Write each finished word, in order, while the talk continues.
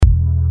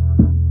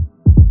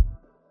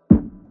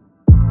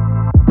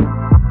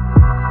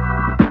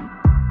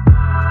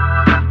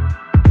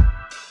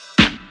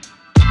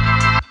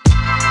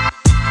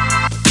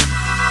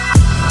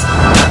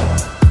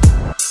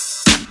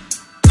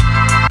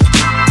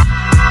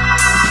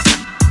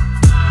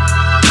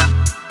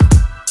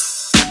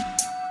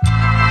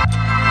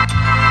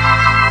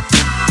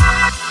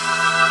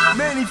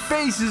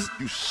Faces.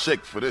 You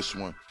sick for this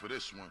one. For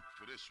this one.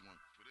 For this one.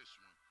 For this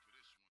one. For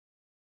this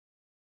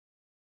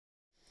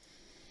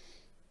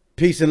one.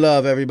 Peace and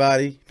love,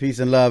 everybody. Peace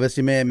and love. It's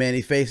your man,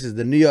 Manny Faces,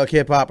 the New York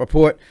Hip Hop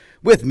Report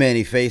with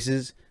Manny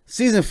Faces.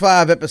 Season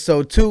 5,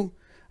 Episode 2.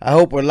 I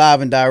hope we're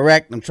live and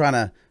direct. I'm trying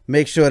to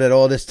make sure that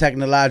all this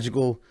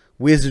technological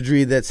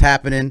wizardry that's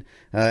happening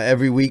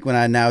every week when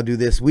I now do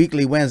this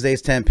weekly,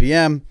 Wednesdays, 10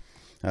 p.m.,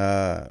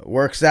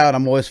 works out.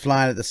 I'm always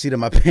flying at the seat of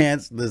my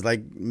pants. There's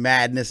like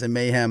madness and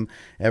mayhem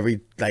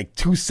every like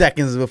 2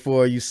 seconds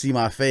before you see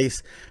my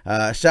face.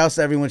 Shouts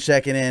to everyone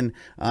checking in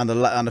on the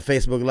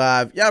Facebook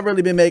Live. Y'all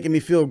really been making me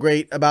feel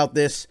great about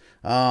this.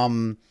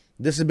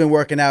 This has been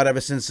working out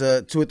ever since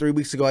 2 or 3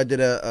 weeks ago. I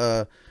did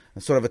a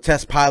sort of a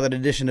test pilot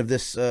edition of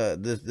this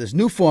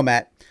new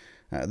format.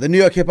 The New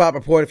York Hip Hop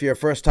Report, if you're a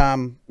first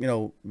time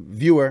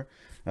viewer,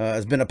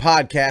 has been a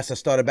podcast. I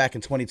started back in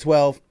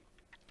 2012.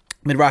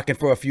 Been rocking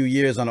for a few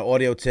years on an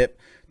audio tip.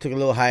 Took a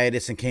little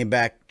hiatus and came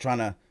back trying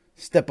to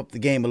step up the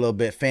game a little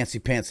bit, fancy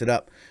pants it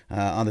up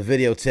on the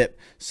video tip.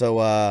 So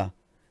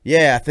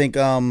yeah, I think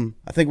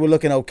we're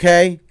looking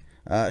okay.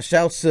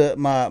 Shouts to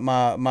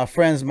my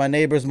friends, my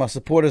neighbors, my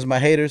supporters, my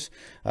haters.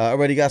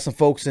 Already got some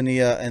folks in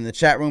the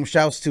chat room.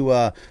 Shouts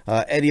to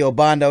Eddie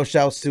Obando.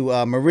 Shouts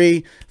to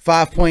Marie.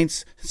 5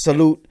 points.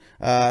 Salute.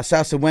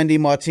 Shouts to Wendy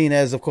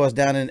Martinez, of course,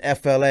 down in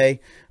FLA.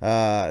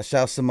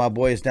 Shouts to my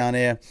boys down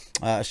there.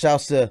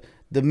 Shouts to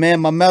the man,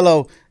 my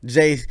mellow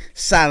Jay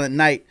Silent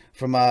Night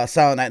from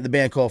Silent Night, the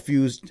band called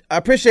Fuse. I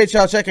appreciate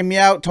y'all checking me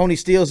out. Tony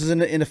Steele is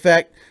in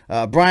effect.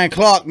 Brian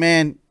Clark,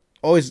 man,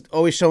 always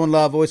showing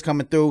love, always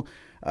coming through.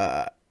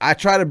 I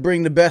try to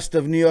bring the best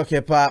of New York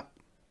hip hop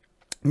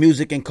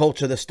music and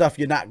culture, the stuff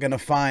you're not going to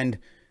find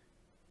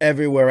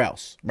everywhere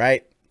else,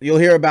 right? You'll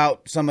hear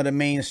about some of the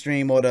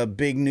mainstream or the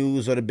big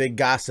news or the big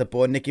gossip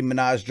or Nicki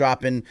Minaj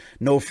dropping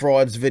No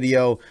Frauds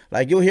video.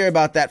 Like, you'll hear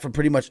about that from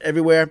pretty much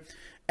everywhere.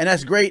 And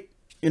that's great,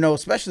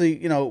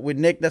 especially, with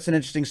Nick. That's an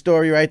interesting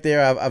story right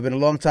there. I've been a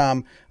long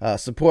time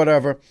supporter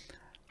of her,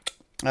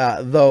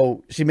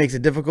 though she makes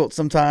it difficult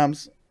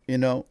sometimes.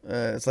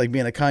 It's like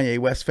being a Kanye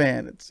West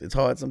fan. It's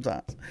hard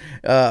sometimes.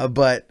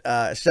 But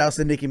shouts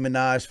to Nicki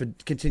Minaj for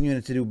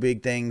continuing to do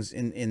big things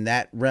in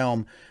that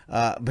realm.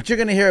 But you're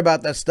going to hear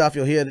about that stuff.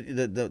 You'll hear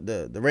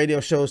the radio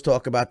shows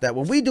talk about that.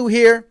 What we do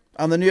here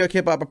on the New York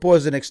Hip Hop Report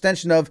is an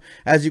extension of,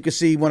 as you can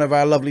see, one of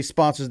our lovely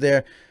sponsors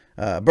there,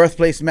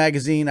 Birthplace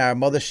Magazine, our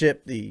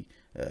mothership, the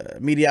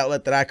media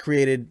outlet that I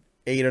created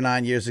 8 or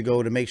 9 years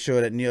ago to make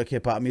sure that New York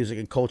hip hop music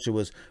and culture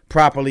was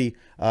properly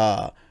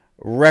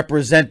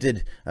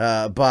represented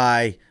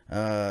by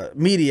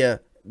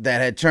media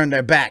that had turned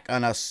their back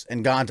on us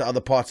and gone to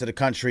other parts of the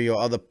country or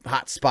other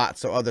hot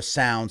spots or other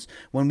sounds,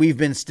 when we've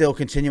been still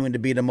continuing to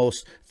be the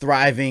most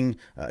thriving,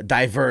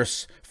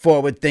 diverse,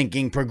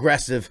 forward-thinking,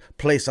 progressive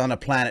place on the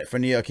planet for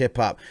New York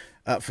hip-hop,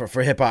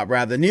 for hip-hop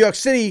rather. New York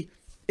City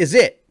is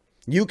it.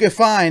 You can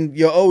find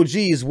your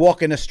OGs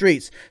walking the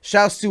streets.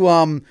 Shouts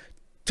to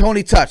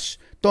Tony Touch,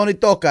 Tony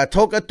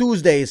Toca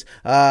Tuesdays.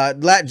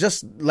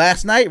 Just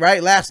last night,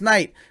 right? Last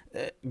night,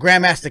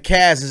 Grandmaster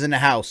Caz is in the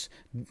house.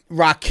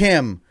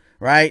 Rakim,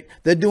 right?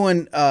 They're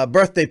doing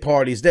birthday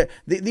parties.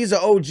 These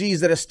are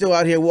OGs that are still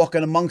out here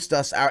walking amongst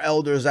us, our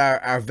elders,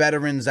 our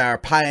veterans, our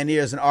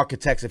pioneers and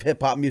architects of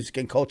hip-hop music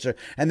and culture.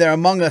 And they're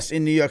among us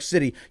in New York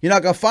City. You're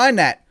not going to find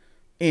that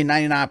in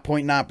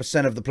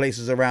 99.9% of the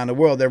places around the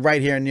world. They're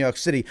right here in New York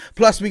City.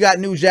 Plus, we got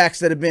New Jacks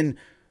that have been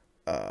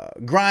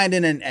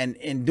grinding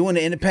and doing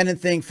the independent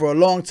thing for a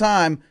long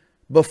time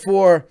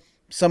before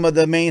some of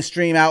the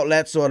mainstream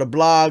outlets or the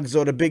blogs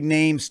or the big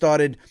names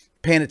started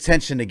paying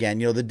attention again.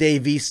 The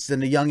Dave Easts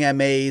and the Young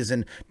MAs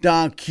and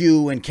Don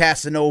Q and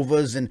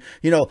Casanovas, and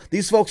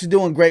these folks are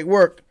doing great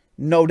work,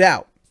 no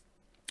doubt.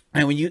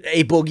 And when you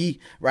A Boogie,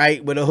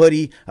 right, with a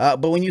hoodie,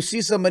 but when you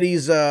see some of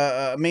these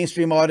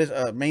mainstream artists,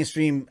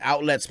 mainstream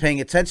outlets paying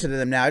attention to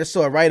them now, I just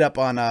saw a write up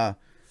on I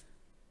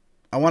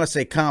want to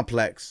say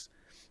Complex.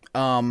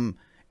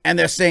 And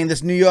they're saying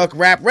this New York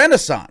rap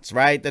renaissance,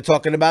 right? They're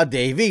talking about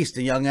Dave East,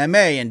 the Young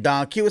M.A., and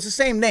Don Q. It's the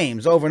same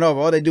names over and over.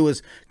 All they do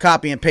is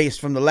copy and paste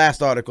from the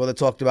last article that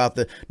talked about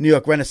the New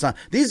York renaissance.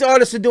 These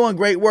artists are doing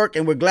great work,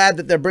 and we're glad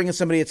that they're bringing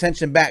some of the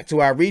attention back to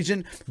our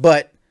region.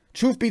 But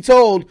truth be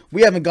told,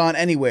 we haven't gone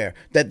anywhere.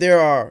 That there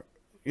are,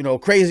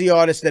 crazy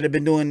artists that have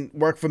been doing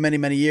work for many,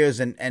 many years,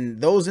 and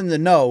those in the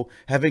know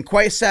have been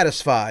quite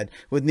satisfied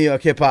with New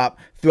York hip-hop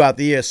throughout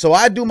the years. So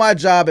I do my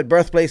job at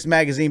Birthplace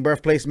Magazine,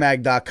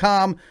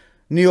 birthplacemag.com,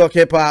 New York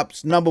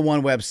hip-hop's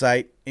 #1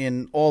 website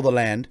in all the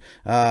land.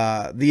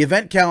 The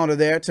event calendar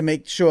there to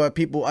make sure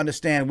people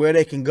understand where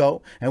they can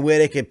go and where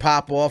they can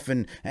pop off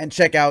and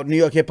check out New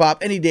York hip-hop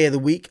any day of the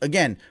week.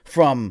 Again,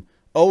 from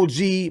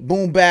OG,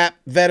 boom bap,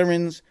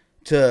 veterans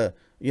to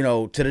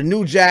to the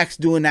new jacks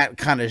doing that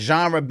kind of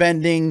genre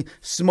bending,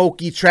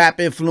 smoky trap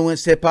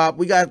influenced hip hop.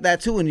 We got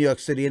that too in New York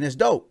City, and it's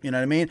dope. You know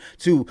what I mean?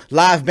 To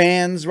live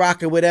bands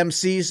rocking with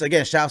MCs.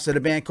 Again, shouts to the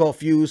band called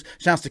Fuse.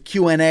 Shouts to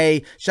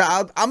Q&A.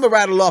 I'm gonna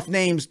rattle off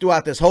names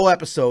throughout this whole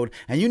episode,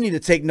 and you need to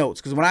take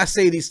notes, because when I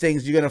say these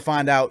things, you're gonna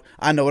find out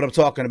I know what I'm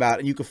talking about,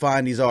 and you can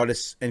find these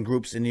artists and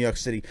groups in New York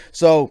City.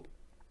 So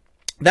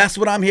that's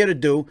what I'm here to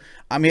do.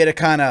 I'm here to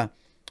kind of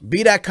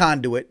be that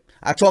conduit.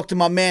 I talked to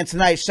my man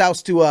tonight.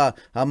 Shouts to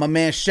my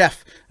man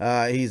Chef.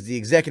 He's the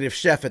executive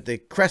chef at the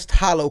Crest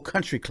Hollow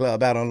Country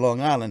Club out on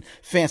Long Island.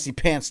 Fancy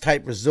pants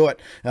type resort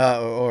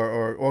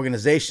or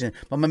organization.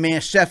 But my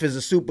man Chef is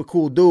a super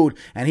cool dude,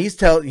 and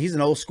he's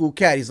an old school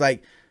cat. He's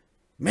like,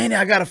 man,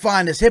 I gotta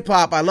find this hip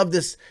hop. I love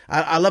this.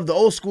 I love the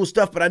old school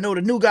stuff, but I know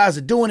the new guys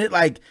are doing it.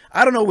 Like,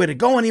 I don't know where to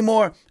go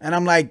anymore. And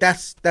I'm like,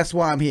 that's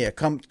why I'm here.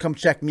 Come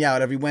check me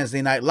out every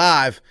Wednesday night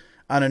live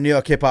on a New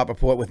York Hip Hop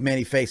Report with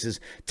Manny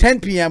Faces, 10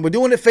 p.m. We're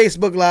doing it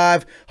Facebook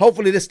Live.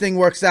 Hopefully this thing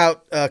works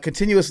out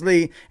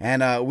continuously,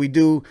 and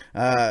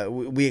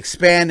we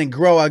expand and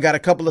grow. I got a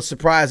couple of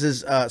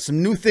surprises,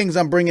 some new things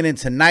I'm bringing in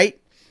tonight,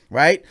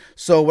 right?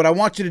 So what I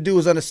want you to do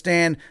is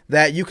understand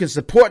that you can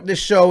support this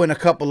show in a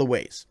couple of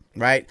ways,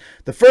 right?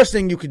 The first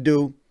thing you could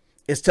do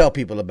is tell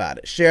people about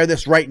it. Share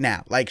this right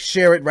now. Like,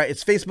 share it right.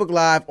 It's Facebook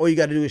Live. All you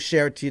got to do is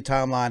share it to your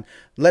timeline.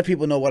 Let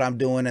people know what I'm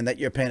doing and that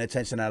you're paying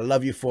attention. I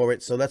love you for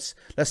it. So let's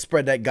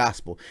spread that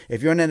gospel.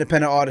 If you're an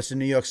independent artist in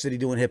New York City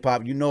doing hip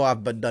hop, you know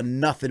I've done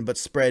nothing but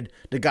spread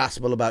the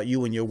gospel about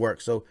you and your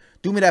work. So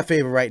do me that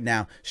favor right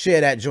now.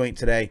 Share that joint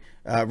today,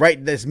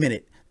 right this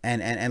minute.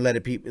 And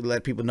let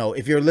people know.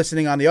 If you're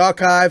listening on the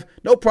archive,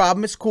 no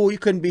problem. It's cool. You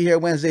couldn't be here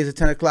Wednesdays at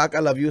 10 o'clock. I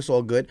love you. It's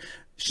all good.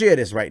 Share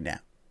this right now.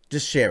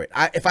 Just share it.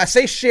 If I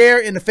say share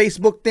in the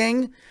Facebook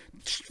thing,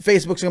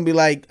 Facebook's going to be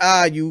like,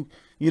 you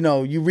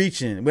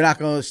reaching. We're not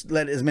going to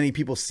let as many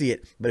people see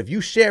it. But if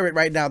you share it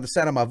right now, the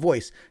sound of my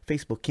voice,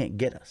 Facebook can't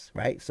get us,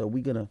 right? So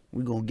we're going to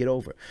get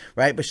over it,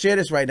 right? But share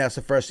this right now. It's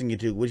the first thing you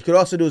do. What you could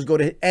also do is go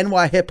to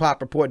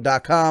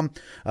nyhiphopreport.com.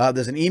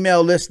 There's an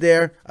email list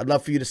there. I'd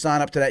love for you to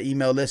sign up to that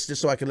email list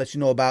just so I can let you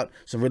know about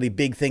some really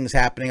big things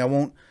happening. I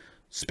won't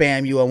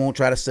spam you. I won't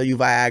try to sell you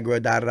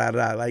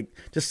Viagra, Like,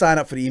 just sign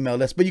up for the email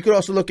list. But you could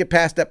also look at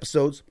past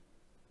episodes.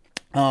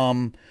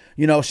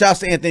 Shouts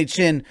to Anthony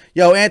Chin.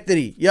 Yo,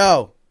 Anthony,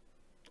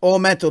 all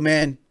mental,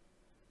 man.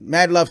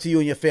 Mad love to you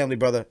and your family,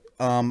 brother.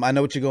 I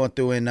know what you're going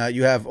through, and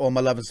you have all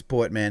my love and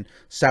support, man.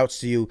 Shouts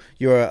to you.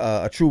 You're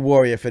a true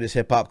warrior for this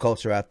hip-hop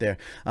culture out there.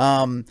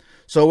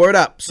 So word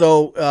up.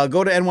 So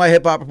go to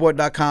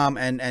nyhiphopreport.com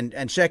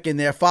and check in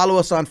there. Follow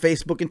us on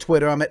Facebook and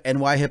Twitter. I'm at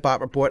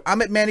nyhiphopreport.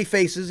 I'm at Manny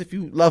Faces. If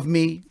you love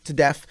me to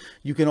death,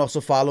 you can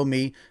also follow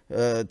me.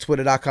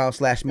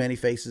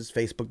 Twitter.com/MannyFaces,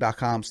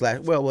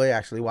 Facebook.com/ well, we're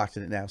actually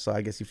watching it now, so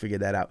I guess you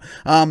figured that out.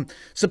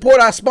 Support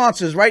our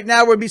sponsors. Right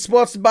now, we'll be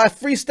sponsored by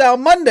Freestyle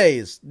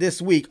Mondays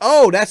this week.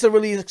 Oh, that's a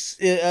really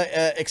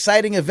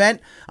exciting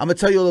event. I'm going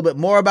to tell you a little bit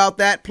more about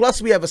that.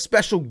 Plus, we have a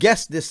special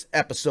guest this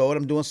episode.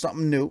 I'm doing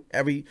something new.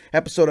 Every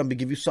episode, I'm going to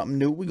give you something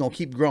new. We're going to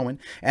keep growing.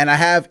 And I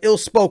have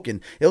Illspokinn.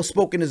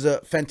 Illspokinn is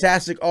a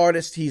fantastic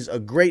artist. He's a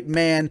great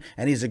man,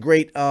 and he's a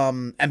great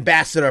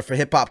ambassador for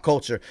hip-hop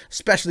culture,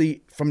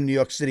 especially from New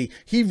York City.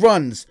 He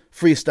runs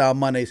Freestyle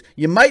Mondays.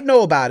 You might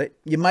know about it.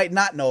 You might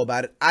not know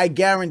about it. I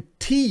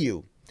guarantee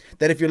you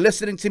that if you're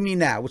listening to me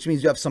now, which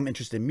means you have some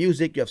interest in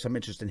music, you have some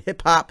interest in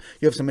hip hop,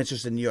 you have some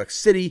interest in New York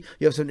City,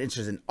 you have some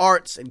interest in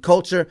arts and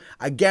culture,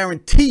 I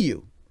guarantee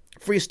you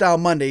Freestyle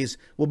Mondays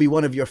will be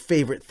one of your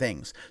favorite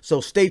things.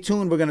 So stay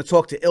tuned. We're going to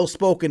talk to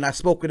Illspokinn. I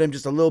spoke with him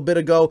just a little bit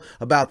ago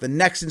about the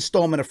next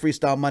installment of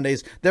Freestyle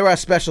Mondays. They're our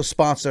special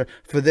sponsor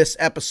for this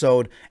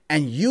episode,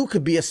 and you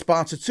could be a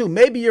sponsor too.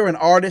 Maybe you're an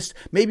artist.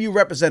 Maybe you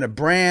represent a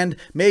brand.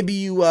 Maybe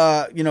you,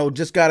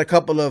 just got a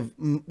couple of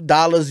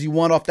dollars you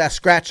want off that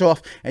scratch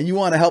off, and you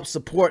want to help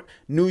support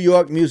New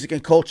York music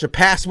and culture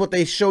past what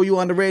they show you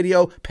on the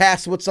radio,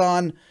 past what's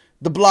on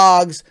the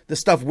blogs, the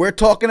stuff we're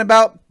talking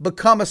about.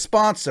 Become a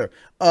sponsor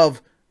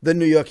of the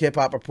New York Hip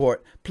Hop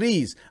Report.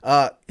 Please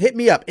hit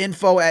me up,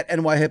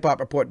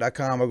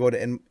 info@nyhiphopreport.com, or go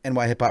to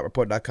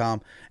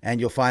nyhiphopreport.com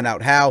and you'll find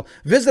out how.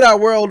 Visit our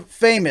world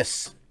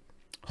famous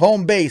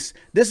home base.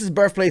 This is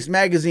Birthplace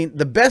Magazine.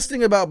 The best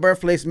thing about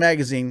Birthplace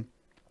Magazine,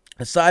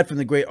 aside from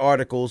the great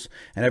articles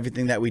and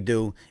everything that we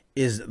do,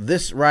 is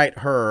this right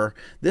here.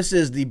 This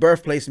is the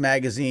Birthplace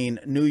Magazine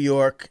New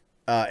York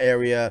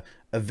area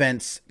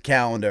events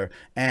calendar,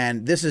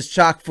 and this is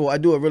chock full. I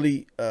do a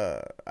really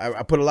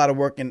I put a lot of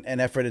work and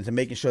effort into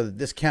making sure that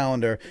this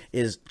calendar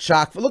is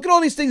chock full. Look at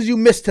all these things you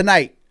missed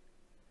tonight,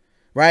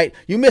 right?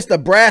 You missed a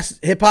brass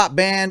hip-hop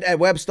band at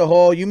Webster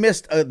Hall. You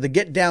missed the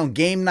Get Down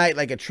game night,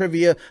 like a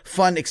trivia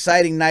fun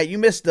exciting night. You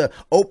missed the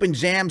open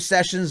jam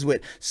sessions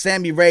with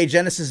Sammy Ray,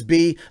 Genesis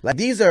B. Like,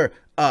 these are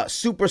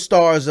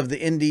superstars of the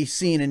indie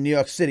scene in New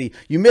York City.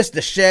 You missed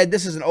the Shed.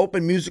 This is an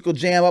open musical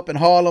jam up in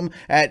Harlem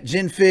at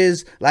Gin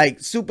Fizz. Like,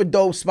 super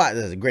dope spot.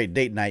 This is a great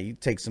date night. You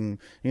take some,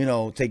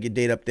 take your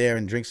date up there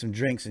and drink some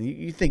drinks, and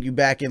you think you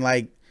back in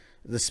like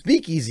the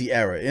speakeasy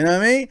era. You know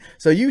what I mean?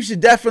 So you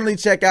should definitely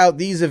check out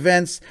these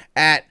events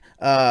at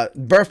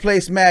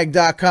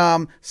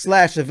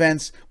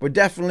birthplacemag.com/events. We're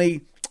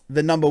definitely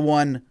the number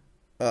one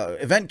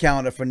event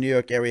calendar for New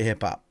York area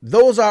hip hop.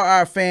 Those are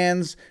our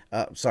fans,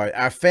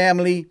 our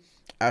family,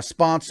 our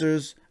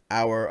sponsors,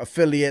 our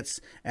affiliates,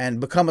 and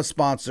become a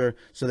sponsor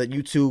so that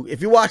you too,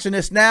 if you're watching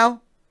this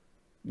now,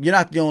 you're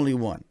not the only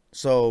one.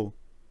 So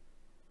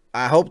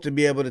I hope to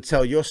be able to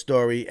tell your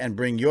story and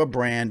bring your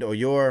brand or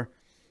your,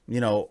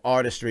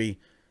 artistry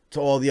to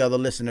all the other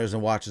listeners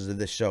and watchers of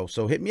this show.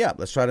 So hit me up.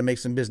 Let's try to make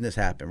some business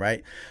happen,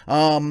 right?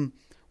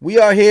 We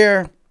are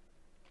here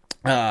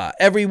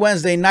every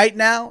Wednesday night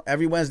now,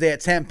 every Wednesday at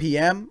 10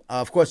 p.m.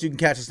 Of course, you can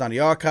catch us on the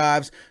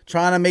archives.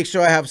 Trying to make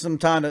sure I have some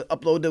time to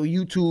upload to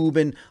YouTube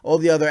and all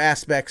the other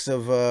aspects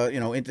of,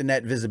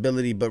 internet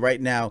visibility. But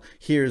right now,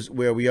 here's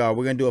where we are.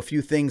 We're going to do a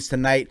few things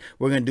tonight.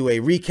 We're going to do a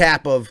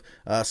recap of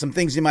some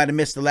things you might have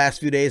missed the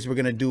last few days. We're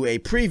going to do a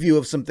preview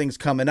of some things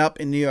coming up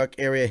in New York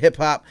area hip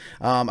hop.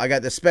 I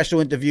got this special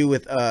interview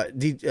with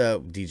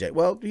DJ.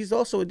 Well, he's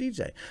also a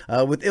DJ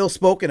with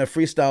Illspokinn of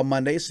Freestyle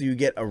Monday. So you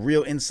get a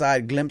real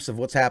inside glimpse of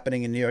what's happening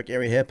in New York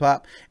area hip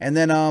hop, and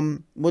then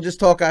we'll just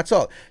talk our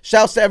talk.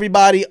 Shouts to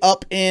everybody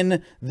up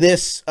in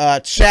this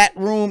chat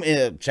room.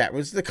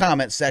 It's the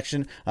comment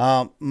section.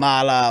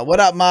 Mala, what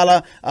up,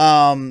 Mala?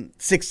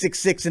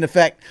 666 in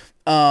effect.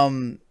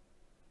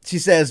 She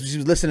says she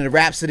was listening to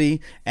Rhapsody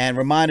and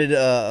reminded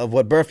of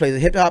what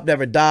birthplace. Hip hop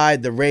never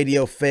died. The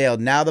radio failed.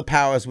 Now the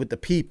power is with the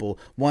people.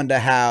 Wonder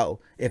how,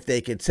 if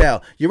they could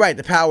tell. You're right.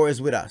 The power is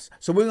with us.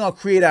 So we're gonna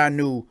create our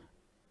new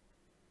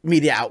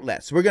media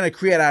outlets. We're going to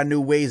create our new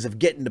ways of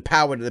getting the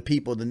power to the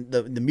people,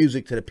 the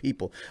music to the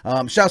people.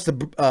 Shouts to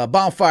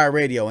Bonfire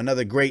Radio,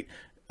 another great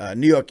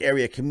New York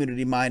area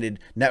community-minded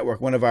network,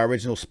 one of our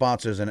original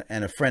sponsors and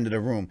a friend of the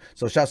room.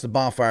 So shouts to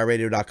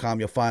bonfireradio.com.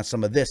 You'll find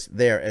some of this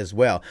there as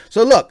well.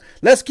 So look,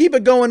 let's keep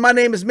it going. My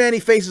name is Manny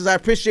Faces. I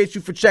appreciate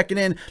you for checking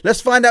in. Let's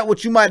find out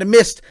what you might have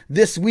missed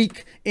this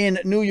week in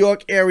New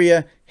York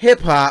area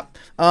hip-hop.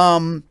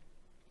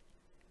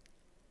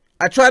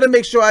 I try to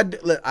make sure I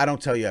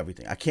don't tell you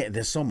everything. I can't.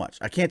 There's so much.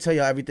 I can't tell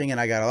you everything, and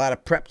I got a lot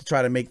of prep to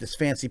try to make this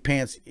fancy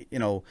pants,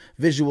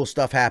 visual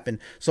stuff happen.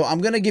 So I'm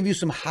going to give you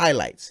some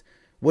highlights.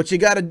 What you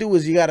got to do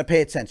is you got to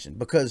pay attention,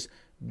 because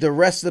the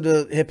rest of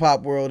the hip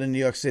hop world in New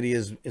York City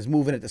is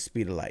moving at the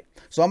speed of light.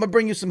 So I'm going to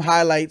bring you some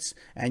highlights,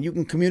 and you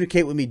can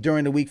communicate with me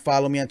during the week.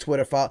 Follow me on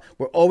Twitter.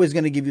 We're always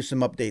going to give you some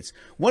updates.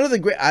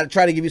 I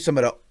try to give you some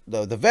of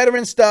the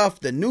veteran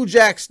stuff, the new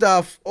jack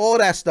stuff, all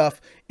that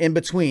stuff in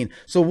between.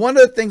 So one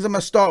of the things I'm going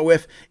to start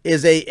with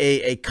is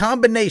a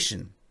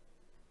combination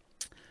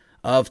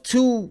of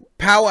two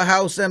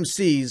powerhouse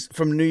MCs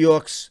from New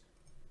York's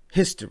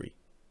history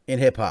in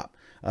hip hop.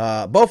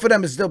 Both of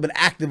them have still been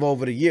active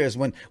over the years.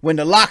 When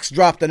the Lox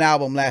dropped an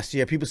album last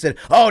year, people said,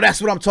 "Oh,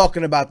 that's what I'm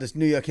talking about. This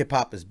New York hip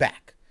hop is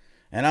back."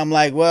 And I'm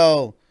like,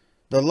 well,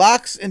 the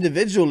Lox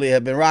individually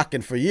have been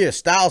rocking for years.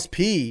 Styles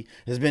P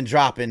has been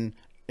dropping,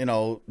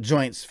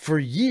 joints for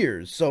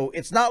years. So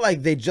it's not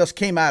like they just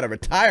came out of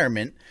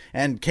retirement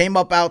and came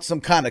up out some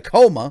kind of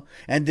coma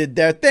and did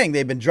their thing.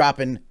 They've been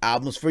dropping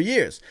albums for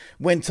years.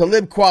 When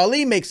Talib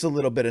Kweli makes a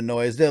little bit of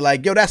noise, they're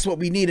like, yo, that's what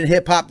we need in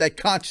hip hop, that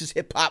conscious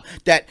hip hop,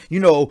 that,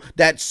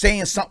 that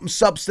saying something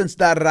substance,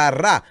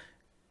 da-da-da-da.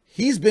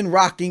 He's been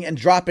rocking and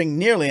dropping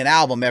nearly an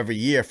album every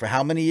year for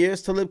how many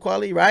years, Talib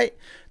Kweli, right?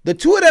 The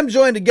two of them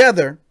joined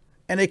together,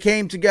 and they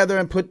came together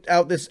and put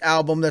out this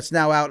album that's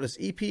now out, this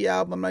EP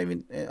album. I'm not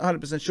even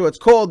 100% sure. It's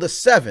called The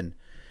Seven.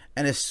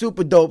 And it's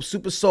super dope,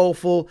 super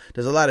soulful.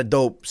 There's a lot of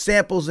dope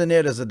samples in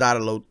there. There's a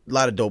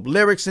lot of dope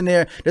lyrics in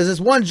there. There's this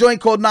one joint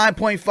called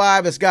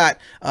 9.5. It's got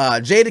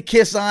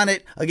Jadakiss on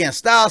it. Again,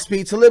 Styles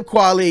P, Talib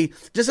Kweli.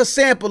 Just a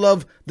sample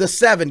of The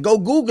Seven. Go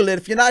Google it.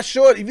 If you're not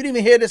sure, if you didn't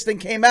even hear this thing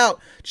came out,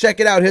 check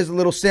it out. Here's a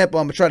little sample.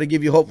 I'm going to try to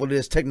give you hopefully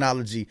this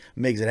technology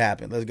makes it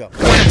happen. Let's go.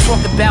 When I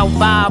talk about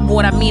vibe,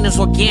 what I mean is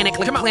organic.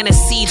 Like planting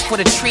seeds for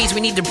the trees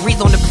we need to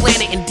breathe on the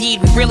planet.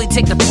 Indeed, we really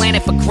take the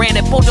planet for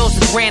granted. Bulldoze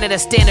the granite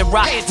that's standing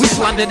rock. We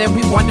plundered and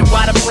we wonder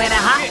why the planet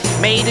hot.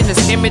 Made in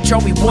this image,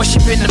 are we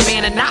worshiping the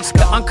man and not?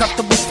 The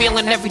uncomfortable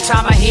feeling every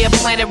time I hear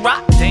planet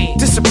rock.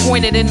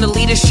 Disappointed in the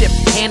leadership,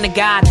 hand to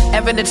God.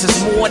 Evidence is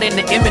more than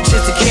the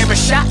images the camera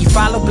shot. You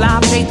follow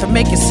blind faith to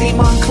make it seem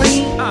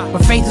unclean,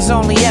 but faith is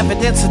only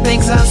evidence of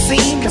things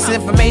unseen. Cause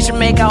information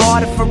make it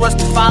harder for us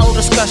to follow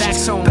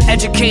discussions. But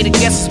educated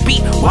guesses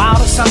beat wild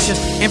assumptions.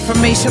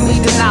 Information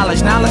lead to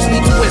knowledge, knowledge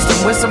lead to wisdom,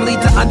 wisdom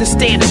lead to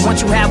understanding.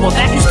 Once you have all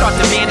that, you start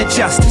demanding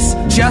justice.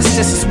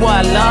 Justice is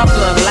what love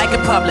look like in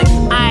public.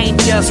 I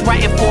ain't just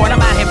writing for it, I'm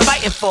out here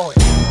fighting for it.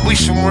 We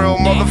some real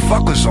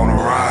motherfuckers on the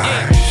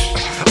rise.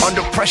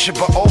 Under pressure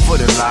but over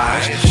the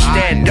lies.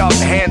 Stand up,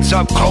 hands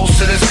up, close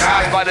to the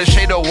skies. About to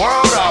shade the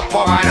world up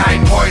on my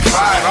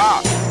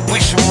 9.5. We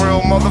some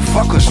real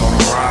motherfuckers on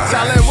the rise.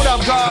 What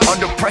up, God?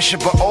 Under pressure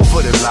but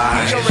over the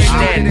lies.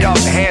 Stand up,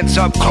 hands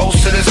up,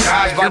 close to the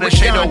skies. About to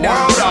shade the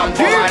world up on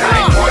my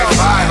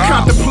 9.5.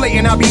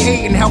 Contemplating, I be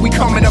hating how we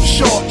coming up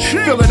short.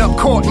 Filling up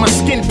court, my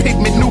skin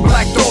pigment, new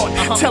black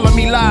thought. Telling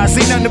me lies,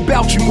 ain't nothing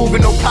about you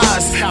moving no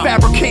pies.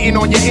 Fabricating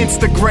on your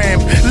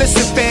Instagram.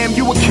 Listen fam,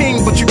 you a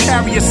king, but you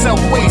carry yourself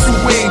way too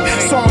wing.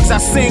 songs I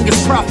sing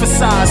is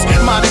prophesized.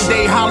 Modern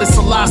day Haile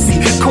Selassie,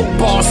 coke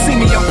bars, see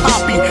me, I'm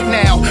Poppy.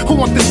 Now, who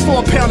want this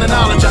 4 pound of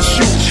knowledge I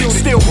shoot?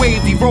 Still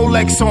wavy,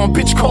 Rolex on,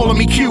 bitch calling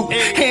me cute.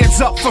 Hands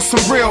up for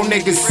some real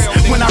niggas.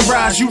 When I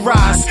rise, you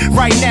rise.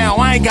 Right now,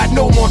 I ain't got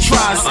no more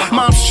tries.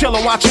 Mom's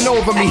chillin', watching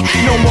over me,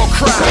 no more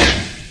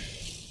cry.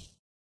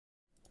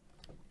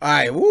 All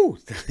right, woo!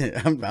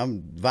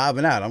 I'm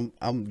vibing out.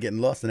 I'm getting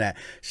lost in that.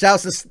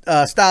 Shouts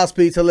to Styles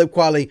P, to Lib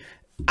Kweli.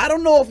 I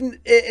don't know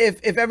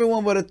if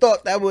everyone would have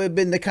thought that would have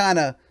been the kind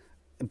of,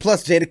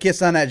 plus Jada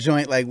Kiss on that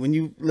joint. Like when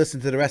you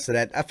listen to the rest of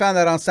that, I found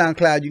that on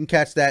SoundCloud. You can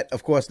catch that,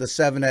 of course, the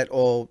 7 at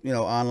all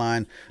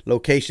online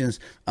locations.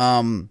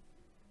 I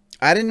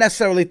didn't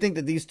necessarily think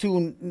that these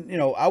two,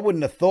 I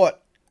wouldn't have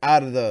thought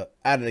out of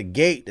the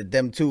gate that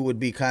them two would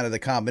be kind of the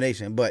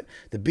combination, but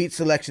the beat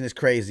selection is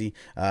crazy.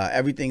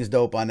 Everything's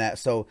dope on that.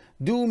 So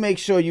do make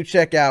sure you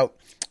check out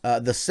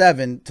the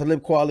 7 to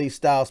Lib Kweli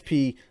Styles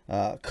P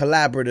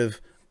collaborative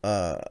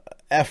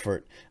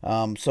effort.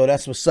 So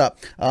that's what's up.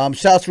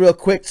 Shouts real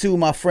quick to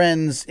my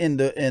friends in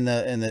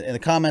the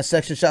comment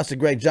section. Shouts to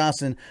Greg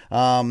Johnson,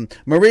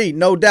 Marie,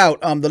 no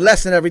doubt. The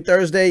lesson every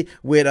Thursday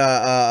with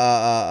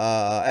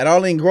at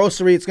Arlene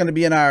Grocery. It's going to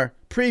be in our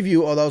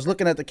preview, although I was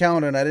looking at the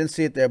calendar and I didn't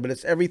see it there, but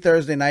it's every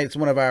Thursday night. It's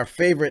one of our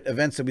favorite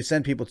events that we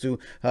send people to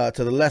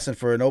the lesson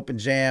for an open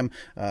jam,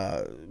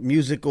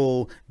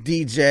 musical,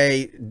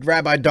 DJ,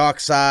 Rabbi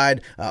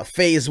Darkside,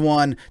 Phase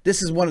 1.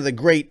 This is one of the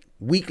great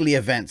weekly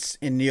events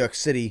in New York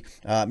City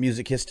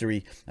music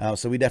history,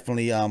 so we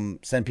definitely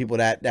send people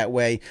that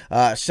way.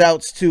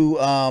 Shouts to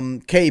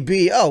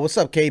KB. Oh, what's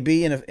up,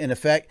 KB? In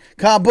effect,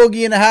 Con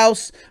Boogie in the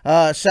house.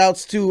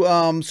 Shouts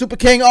to Super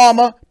King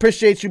Armor.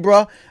 Appreciate you,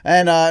 bro.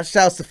 And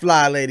shouts to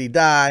Fly Lady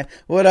Die.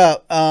 What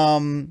up?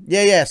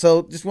 Yeah.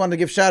 So just wanted to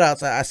give shout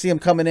outs. I see them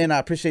coming in. I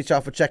appreciate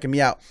y'all for checking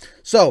me out.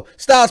 So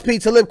Styles P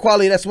to Lib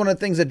Kweli. That's one of the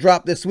things that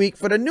dropped this week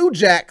for the new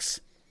Jacks.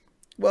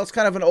 Well, it's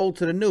kind of an old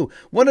to the new.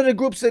 One of the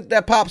groups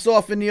that pops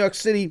off in New York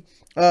City,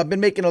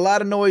 been making a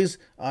lot of noise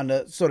on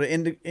the sort of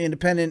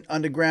independent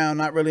underground,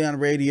 not really on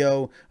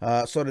radio,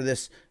 sort of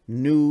this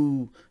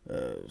new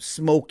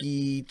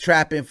smoky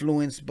trap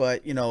influence,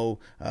 but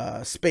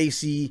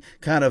spacey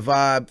kind of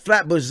vibe.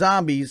 Flatbush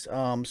Zombies,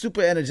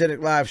 super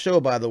energetic live show,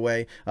 by the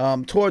way,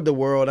 toured the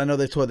world. I know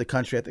they toured the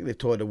country. I think they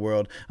toured the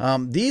world.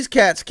 These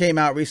cats came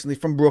out recently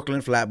from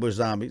Brooklyn, Flatbush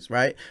Zombies,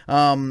 right?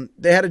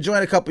 They had a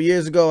joint a couple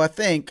years ago, I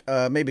think,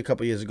 maybe a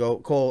couple years ago,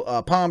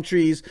 called Palm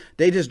Trees.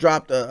 They just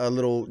dropped a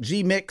little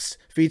G mix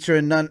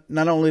featuring none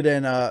only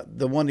than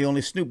the one, the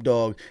only Snoop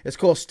Dogg. It's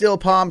called Still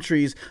Palm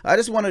Trees. I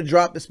just want to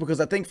drop this because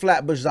I think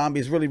Flatbush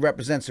Zombies really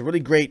represents a really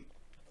great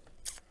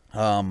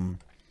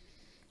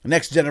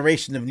next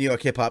generation of New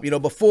York hip hop.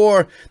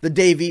 Before the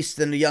Dave East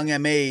and the Young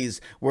M.A.s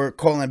were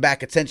calling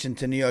back attention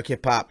to New York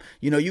hip hop,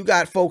 you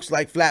got folks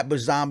like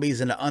Flatbush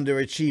Zombies and the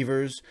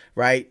Underachievers,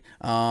 right?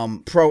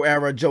 Pro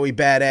Era, Joey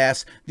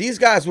Badass. These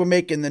guys were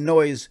making the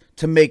noise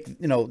to make,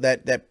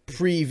 that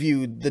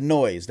previewed the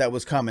noise that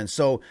was coming.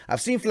 So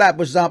I've seen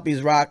Flatbush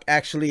Zombies rock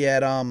actually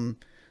at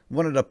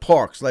one of the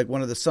parks, like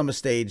one of the Summer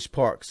Stage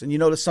parks. And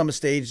the Summer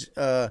Stage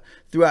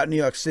throughout New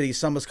York City,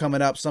 summer's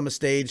coming up, Summer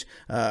Stage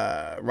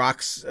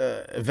rocks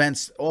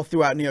events all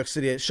throughout New York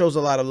City. It shows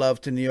a lot of love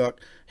to New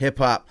York hip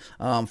hop.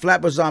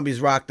 Flatbush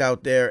Zombies rocked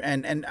out there,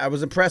 and I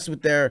was impressed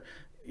with their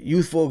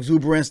youthful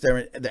exuberance,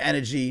 the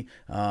energy.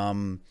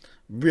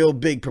 Real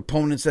big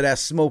proponents of that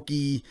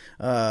smoky,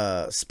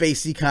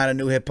 spacey kind of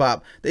new hip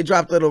hop. They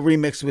dropped a little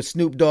remix with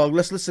Snoop Dogg.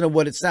 Let's listen to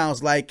what it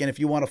sounds like. And if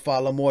you want to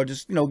follow more,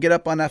 just, get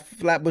up on that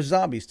Flatbush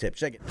Zombies tip.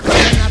 Check it. When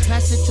I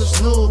pass it to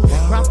Snoop,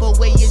 proper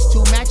way is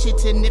to match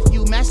it. And if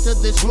you master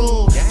this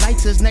rule,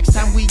 lighters next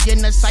time we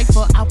in a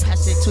cypher, I'll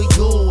pass it to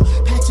you.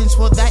 Patents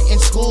for that in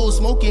school,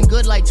 smoking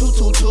good like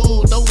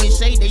 222. Throwing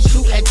shade, they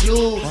shoot at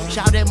you.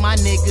 Shout at my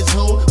niggas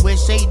who wear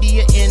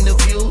shadier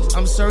interviews.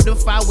 I'm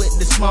certified with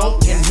the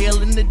smoke and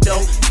healing the dope.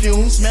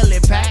 Fume, smell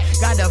it pack,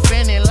 got a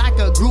fanning like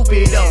a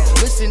groupie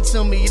though. Listen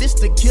to me, this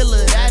the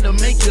killer that'll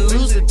make you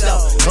lose it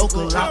though.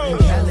 Local out in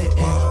Cali, and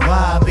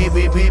why,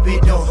 baby,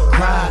 don't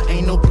cry.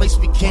 Ain't no place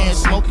we can't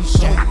smoke and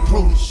shit.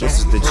 This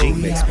is the G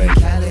mix, baby.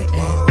 Cali, and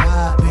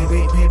why,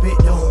 baby,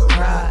 don't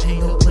cry.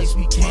 Ain't no place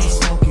we can't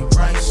smoke it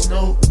right,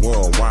 Snoop.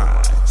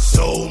 Worldwide.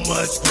 So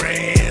much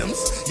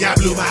grams. Y'all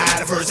blew my eye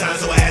the first time,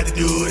 so I had to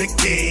do it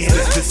again.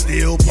 It's the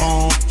Still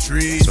Palm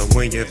Trees. So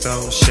when you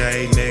throw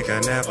shade,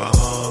 nigga, never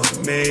harm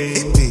me.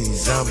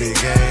 Zombie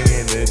gang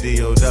in the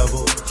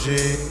D-O-double-G.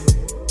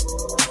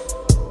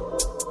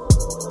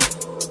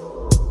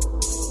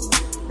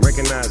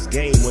 Recognize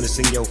game when it's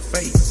in your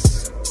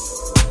face.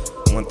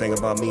 One thing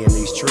about me and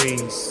these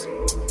trees,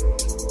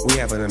 we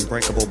have an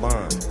unbreakable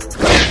bond.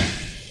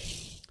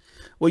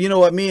 Well, you know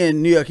what? Me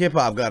and New York hip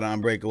hop got an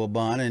unbreakable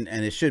bond, and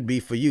it should be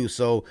for you.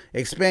 So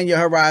expand your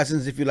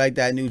horizons if you like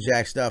that new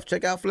Jack stuff.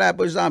 Check out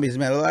Flatbush Zombies,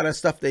 man. A lot of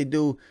stuff they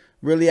do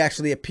really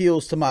actually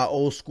appeals to my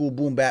old school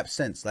boom bap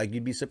sense. Like,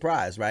 you'd be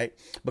surprised, right?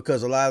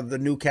 Because a lot of the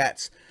new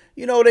cats,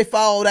 they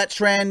follow that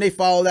trend, they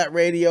follow that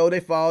radio, they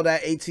follow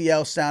that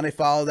ATL sound, they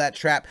follow that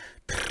trap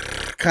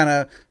kind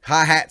of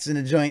hi-hats in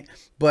the joint.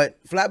 But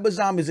Flatbush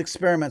Zombies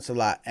experiments a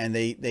lot, and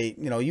they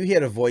you know, you hear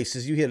the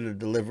voices, you hear the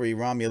delivery,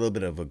 remind me a little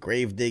bit of a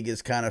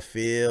Gravediggers kind of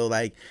feel,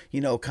 like,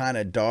 you know, kind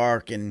of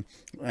dark and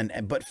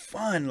but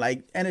fun,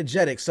 like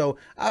energetic. So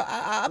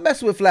I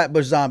mess with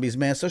Flatbush Zombies,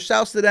 man. So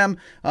shouts to them.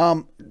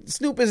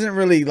 Snoop isn't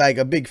really like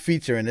a big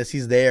feature in this.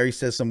 He's there, he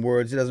says some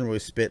words, he doesn't really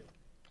spit.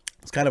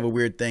 It's kind of a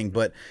weird thing,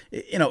 but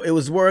you know, it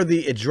was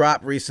worthy. It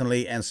dropped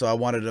recently, and so I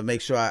wanted to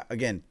make sure I,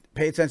 again,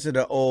 pay attention to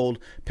the old,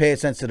 pay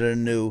attention to the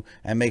new,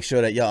 and make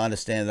sure that y'all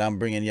understand that I'm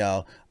bringing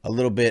y'all a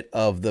little bit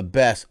of the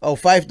best. Oh,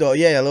 Fife though,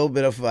 yeah, a little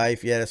bit of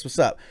Fife, yeah, that's what's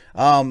up.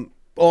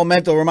 All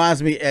Mental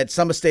reminds me at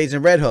Summer Stage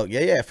in Red Hook,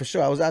 yeah, for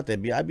sure, I was out there,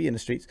 I be in the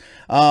streets.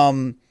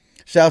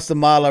 Shouts to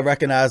Mala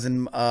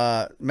recognizing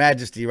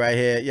Majesty right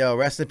here. Yo,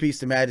 rest in peace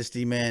to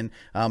Majesty, man.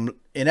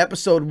 In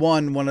episode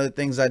 1, one of the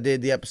things I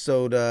did, the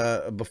episode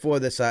before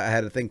this, I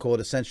had a thing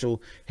called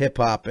Essential Hip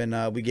Hop,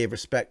 and we gave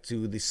respect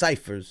to the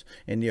ciphers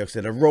in New York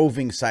City, a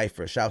roving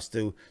cipher. Shouts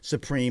to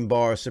Supreme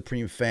Bar,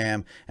 Supreme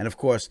Fam, and of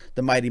course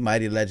the mighty,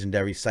 mighty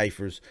legendary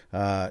ciphers.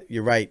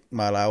 You're right,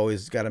 Mala. I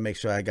always got to make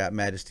sure I got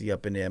Majesty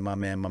up in there, my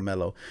man, my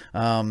mellow.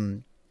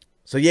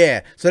 So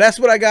yeah, so that's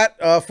what I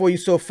got for you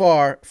so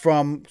far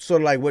from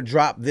sort of like what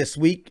dropped this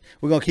week.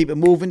 We're gonna keep it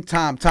moving.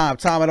 Tom, I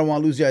don't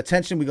want to lose your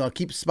attention. We're gonna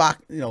keep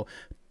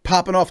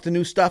popping off the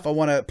new stuff. I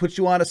want to put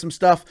you onto some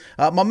stuff.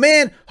 My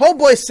man,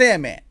 homeboy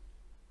Sandman.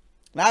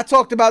 Now, I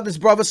talked about this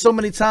brother so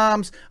many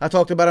times. I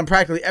talked about him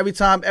practically every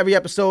time, every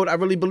episode. I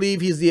really believe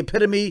he's the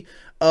epitome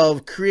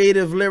of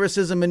creative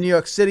lyricism in New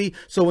York City.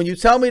 So when you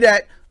tell me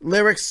that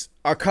lyrics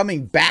are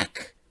coming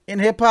back in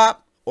hip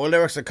hop, or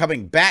lyrics are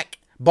coming back,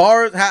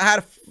 bars,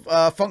 how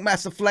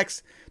Funkmaster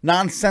Flex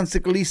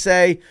nonsensically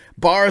say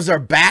bars are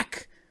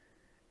back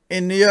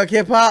in New York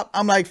hip hop,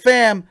 I'm like,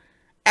 fam,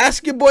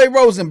 ask your boy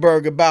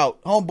Rosenberg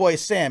about homeboy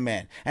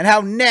Sandman and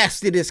how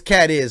nasty this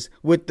cat is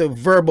with the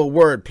verbal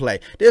wordplay.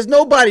 There's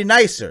nobody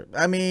nicer.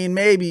 I mean,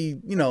 maybe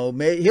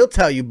he'll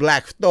tell you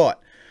Black Thought.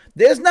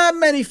 There's not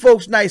many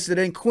folks nicer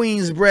than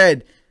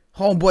Queensbred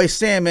homeboy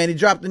Sandman. He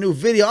dropped a new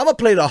video. I'm gonna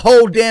play the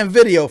whole damn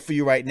video for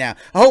you right now.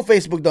 I hope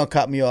Facebook don't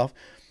cut me off.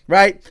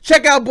 Right?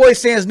 Check out Boy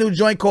Sand's new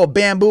joint called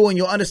Bamboo, and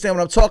you'll understand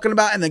what I'm talking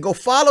about. And then go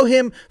follow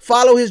him,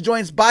 follow his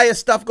joints, buy his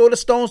stuff, go to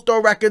Stone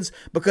Store Records,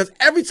 because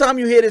every time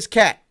you hear this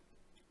cat,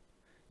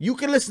 you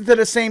can listen to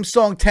the same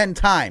song 10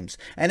 times.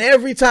 And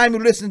every time you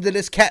listen to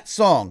this cat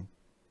song,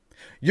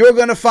 you're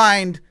going to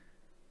find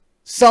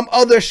some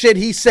other shit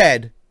he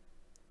said.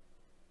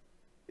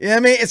 You know what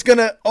I mean? It's going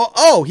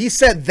to, he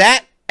said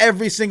that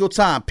every single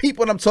time. Peep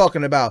what I'm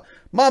talking about.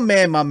 My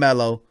man, my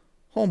mellow,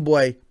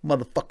 homeboy,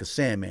 motherfucker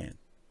Sandman.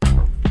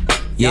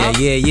 Yeah.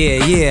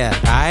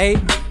 Alright?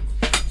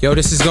 Yo,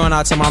 this is going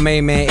out to my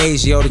main man,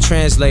 Asia, yo, the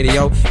translator,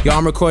 yo. Yo,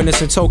 I'm recording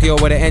this in Tokyo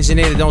with an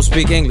engineer that don't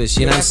speak English,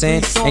 you know what I'm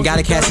saying? And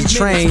gotta catch a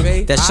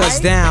train that shuts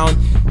down,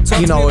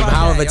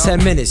 however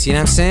 10 minutes, you know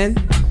what I'm saying?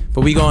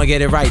 But we gonna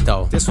get it right,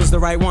 though. This was the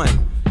right one.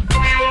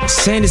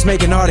 Saying is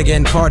making art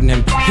again, pardon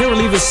him. He'll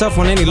relieve himself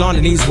when any lawn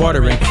that needs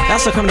watering.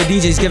 That's how come the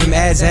DJs give him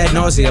ads ad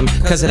nauseum,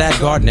 cause of that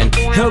gardening.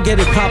 He'll get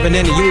it poppin'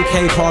 in the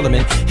UK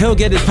Parliament. He'll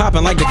get it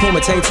poppin' like the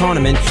Kumite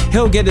tournament.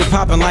 He'll get it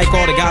poppin' like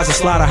all the guys in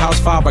Slaughterhouse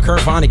 5 by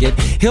Kurt Vonnegut.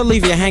 He'll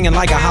leave you hanging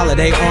like a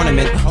holiday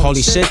ornament.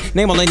 Holy shit,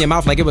 name all in your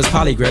mouth like it was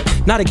polygrip.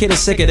 Not a kid is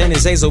sicker than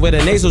his Azel with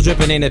a nasal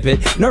dripping in a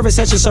bit. Nervous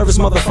at your service,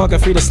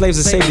 motherfucker. Free the slaves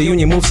and save the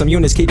union. Move some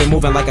units, keep it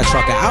moving like a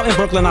trucker. Out in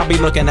Brooklyn, I'll be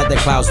looking at the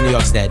clouds. New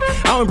York's dead.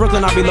 Out in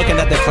Brooklyn, I'll be looking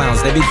at the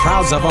clowns. They be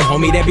crowds of them,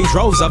 homie, there be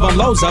droves of them,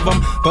 loads of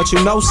them. But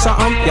you know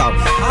something? Yo,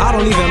 I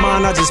don't even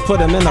mind, I just put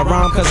them in the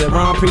rhyme, cause it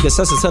rhyme.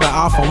 Predecessor to the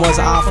iPhone was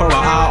an eye for an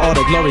eye. All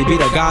the glory be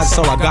to God,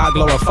 so I God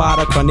glorify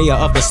the cornea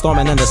of the storm,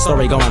 and then the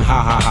story going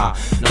ha ha ha.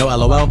 No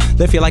LOL,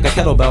 lift you like a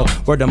kettlebell.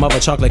 Word to mother,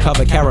 chocolate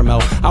covered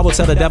caramel. I will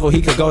tell the devil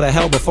he could go to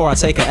hell before I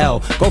take a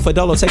L. Go for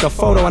Dolo, take a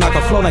photo, and I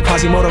can flow like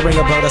Quasimodo, ring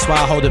a bell. That's why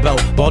I hold the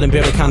belt. Bald and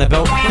bearded kind of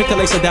belt. Quick to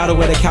lace a dowder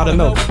with a cow to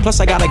milk. Plus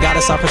I got a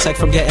goddess I protect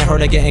from getting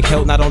hurt or getting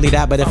killed. Not only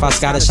that, but if I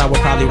Scottish, I would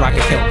probably rock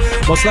a kill.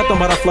 Well, slept on,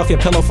 but I fluff your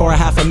pillow for a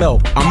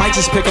 $500,000. I might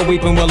just pick a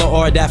weeping willow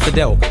or a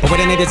daffodil, but we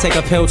don't need to take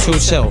a pill to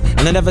chill.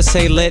 And I never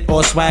say lit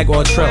or swag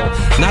or trill.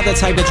 Not the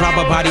type to drop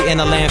a body in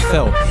a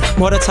landfill.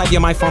 More the type you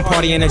might find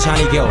partying at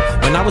Johnny Gill.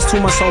 When I was 2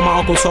 months old, my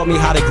uncle taught me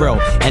how to grill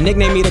and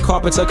nicknamed me the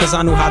carpenter cause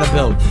I knew how to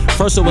build.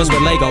 First it was with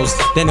Legos,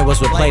 then it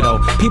was with Play-Doh.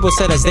 People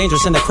said that's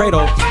dangerous in the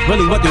cradle.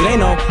 Really, what do they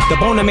know? The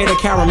bone that made a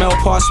caramel,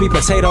 part sweet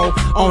potato.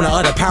 Owner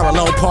of the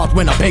parallel park,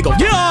 win a bagel.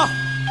 Yeah!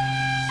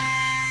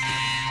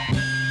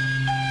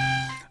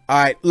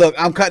 All right, look,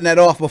 I'm cutting that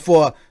off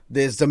before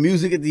there's some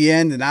music at the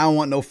end, and I don't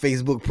want no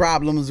Facebook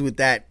problems with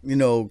that,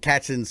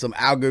 catching some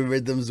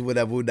algorithms,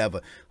 whatever.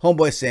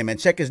 Homeboy Sandman,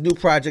 check his new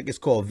project. It's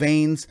called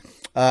Veins.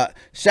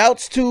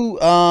 Shouts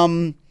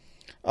to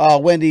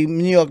Wendy,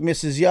 New York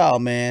misses y'all,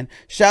 man.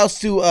 Shouts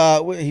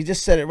to he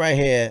just said it right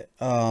here.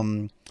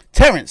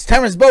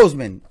 Terrence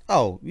Bozeman.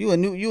 Oh, you a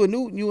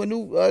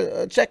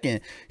new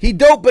check-in. He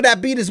dope, but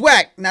that beat is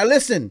whack. Now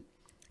listen.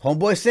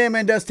 Homeboy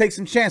Sandman does take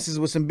some chances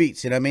with some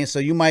beats, you know what I mean? So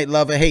you might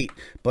love or hate,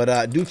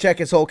 but do check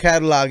his whole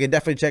catalog and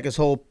definitely check his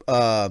whole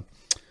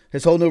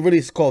His whole new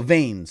release is called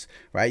Veins,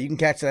 right? You can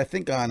catch it, I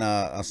think, on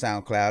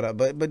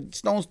SoundCloud. But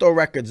Stone Store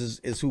Records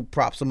is who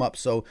props him up.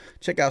 So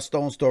check out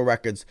Stone Store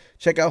Records.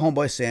 Check out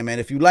Homeboy Sandman.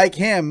 If you like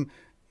him,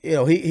 you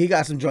know, he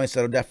got some joints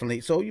that'll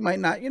definitely. So you might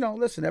not, you know,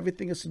 listen,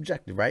 everything is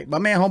subjective, right? My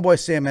man Homeboy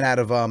Sandman out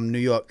of New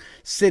York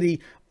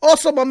City.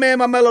 Also, my man,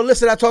 my mellow.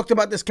 Listen, I talked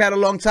about this cat a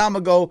long time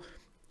ago,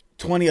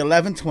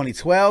 2011,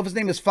 2012. His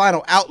name is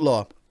Final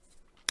Outlaw.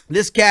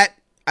 This cat,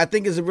 I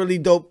think, is a really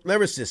dope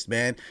lyricist,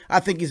 man. I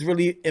think he's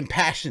really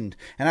impassioned,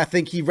 and I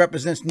think he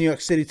represents New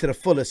York City to the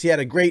fullest. He had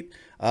a great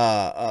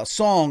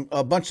song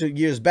a bunch of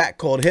years back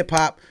called Hip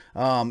Hop.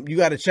 You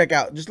got to check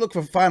out. Just look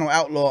for Final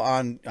Outlaw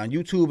on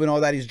YouTube and all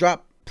that. He's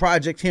dropped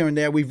projects here and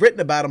there. We've written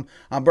about him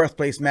on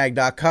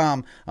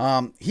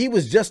birthplacemag.com. He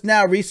was just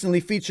now recently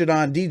featured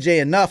on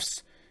DJ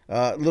Enough's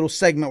little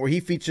segment where he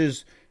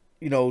features,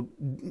 you know,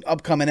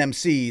 upcoming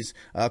MCs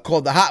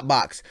called the Hot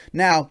Box.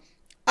 Now,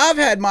 I've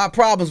had my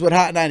problems with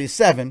Hot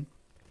 97,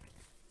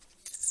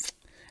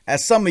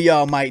 as some of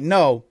y'all might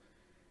know,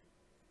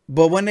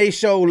 but when they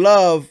show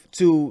love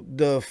to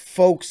the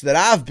folks that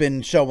I've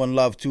been showing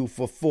love to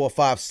for 4,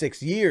 5,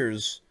 6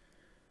 years,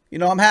 you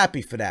know, I'm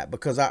happy for that,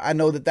 because I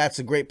know that that's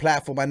a great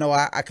platform. I know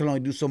I can only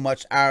do so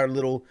much. Our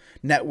little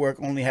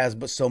network only has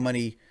but so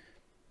many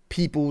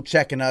people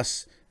checking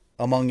us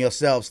among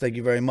yourselves. Thank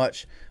you very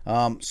much.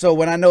 So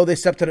when I know they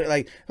stepped to the,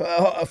 like,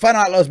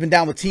 Final Outlaw's been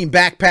down with Team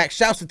Backpack.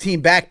 Shouts to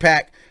Team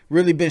Backpack.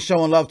 Really been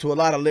showing love to a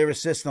lot of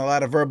lyricists and a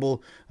lot of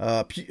verbal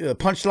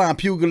punchline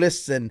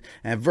pugilists and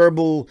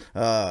verbal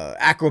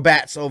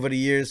acrobats over the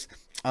years.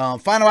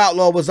 Final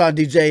Outlaw was on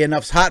DJ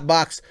Enough's Hot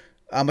Box.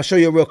 I'm going to show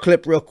you a real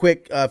clip real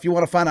quick. If you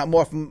want to find out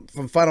more from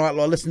Final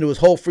Outlaw, listen to his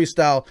whole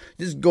freestyle.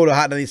 Just go to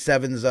Hot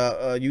 97's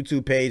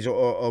YouTube page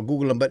or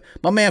Google him. But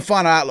my man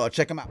Final Outlaw,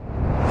 check him out.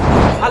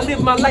 I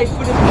live my life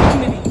for the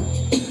community.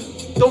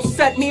 Don't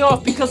set me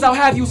off because I'll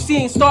have you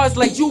seeing stars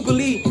like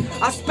Jubilee.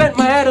 I spent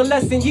my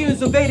adolescent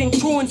years evading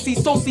truancy.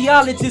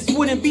 Sociologists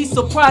wouldn't be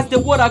surprised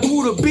at what I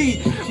grew to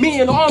be. Me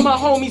and all my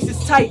homies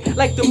is tight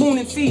like the moon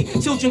and sea.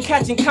 Children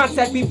catching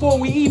contact before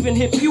we even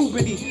hit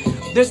puberty.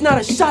 There's not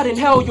a shot in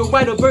hell you'll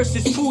write a verse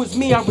as true as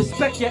me. I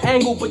respect your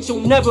angle, but you'll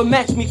never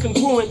match me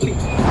congruently.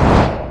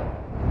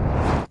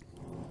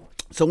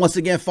 So once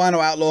again,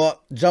 Final Outlaw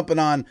jumping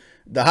on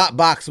the Hot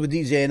Box with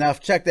DJ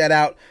Enough. Check that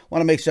out.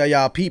 Want to make sure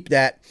y'all peep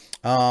that.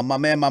 My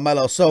man, my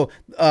mellow. So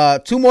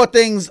 2 more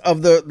things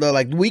of the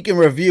like week in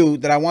review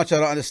that I want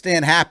y'all to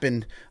understand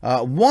happened.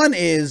 One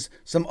is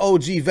some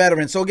OG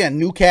veterans. So again,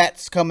 new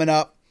cats coming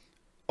up,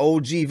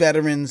 OG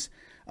veterans.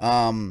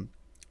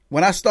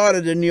 When I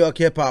started the New York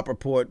Hip Hop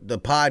Report, the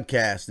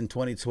podcast in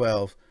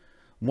 2012,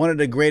 one of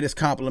the greatest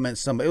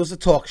compliments, it was a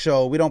talk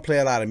show. We don't play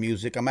a lot of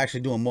music. I'm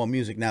actually doing more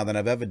music now than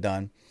I've ever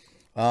done.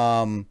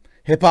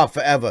 Hip Hop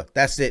Forever.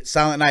 That's it.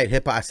 Silent Night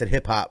Hip Hop. I said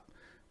hip hop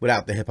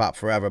without the hip hop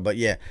forever. But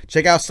yeah,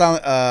 check out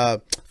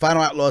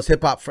Final Outlaw's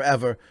Hip Hop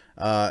Forever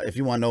if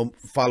you want to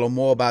follow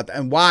more about that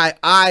and why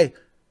I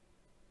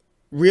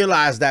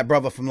realized that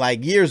brother from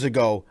like years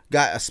ago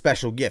got a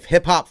special gift.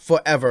 Hip Hop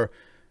Forever.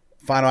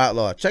 Final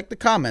Outlaw. Check the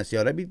comments,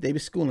 yo. They be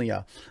schooling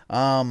y'all.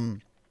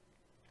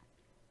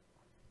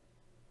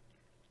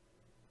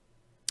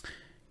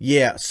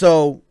 Yeah,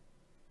 so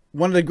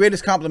one of the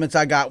greatest compliments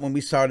I got when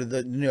we started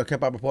the New York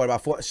Hip Hop Report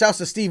shouts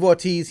to Steve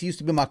Ortiz. He used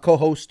to be my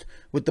co-host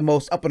with the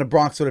most up in the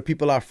Bronx so that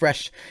people are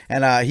fresh.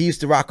 And he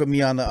used to rock with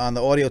me on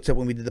the audio tip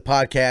when we did the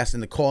podcast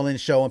and the call-in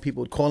show and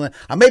people would call in.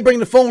 I may bring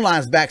the phone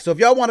lines back. So if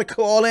y'all want to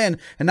call in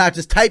and not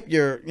just type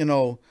your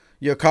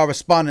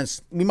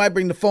correspondence, we might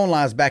bring the phone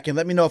lines back in.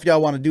 Let me know if y'all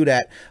want to do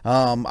that.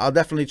 I'll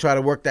definitely try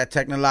to work that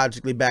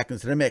technologically back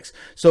into the mix.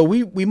 So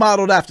we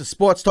modeled after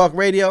sports talk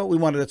radio. We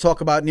wanted to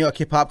talk about New York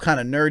hip hop, kind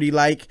of nerdy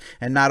like,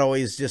 and not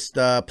always just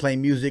play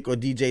music or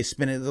DJ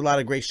spinning. There's a lot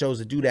of great shows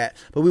that do that,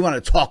 but we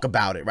wanted to talk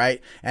about it,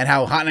 right? And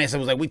how Hot 97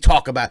 was like,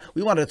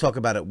 we wanted to talk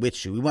about it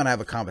with you. We want to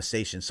have a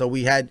conversation. So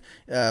we had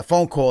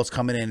phone calls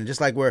coming in, and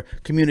just like we're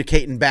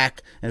communicating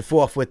back and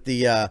forth with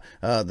the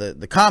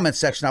comment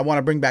section, I want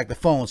to bring back the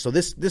phone. So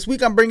this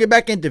week I'm bringing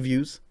back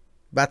interviews.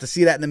 About to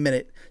see that in a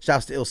minute.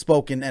 Shouts to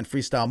Illspokinn and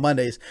Freestyle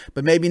Mondays.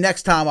 But maybe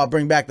next time I'll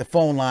bring back the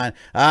phone line.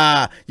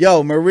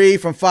 Yo, Marie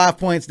from 5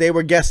 Points, they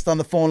were guests on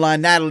the phone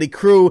line. Natalie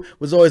Crew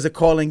was always a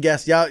calling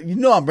guest. Y'all, you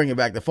know I'm bringing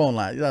back the phone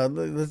line. You know,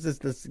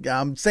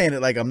 I'm saying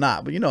it like I'm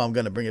not, but you know I'm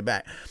going to bring it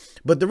back.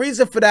 But the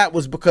reason for that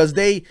was because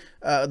the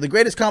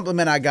greatest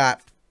compliment I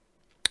got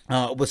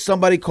was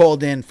somebody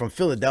called in from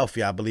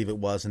Philadelphia, I believe it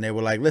was, and they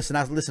were like, listen,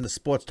 I listen to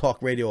sports talk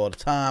radio all the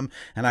time,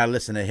 and I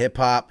listen to hip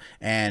hop,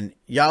 and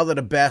y'all are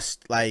the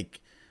best.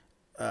 Like,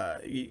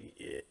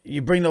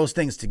 you bring those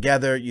things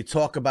together, you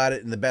talk about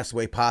it in the best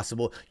way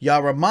possible.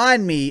 Y'all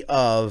remind me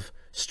of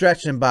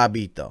Stretch and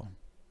Bobbito.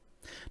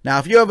 Now,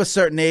 if you're of a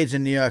certain age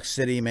in New York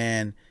City,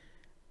 man,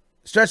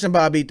 Stretch and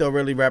Bobbito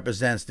really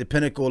represents the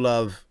pinnacle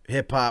of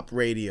hip hop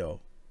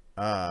radio.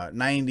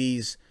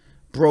 90s.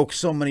 Broke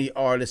so many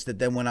artists that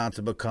then went on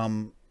to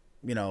become,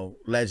 you know,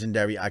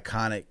 legendary,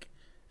 iconic,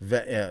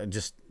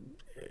 just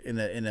in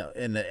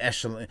the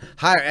echelon,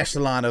 higher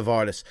echelon of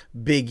artists.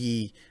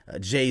 Biggie,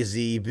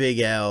 Jay-Z, Big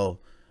L,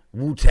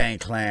 Wu-Tang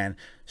Clan.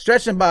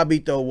 Stretch and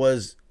Bobbito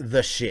was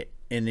the shit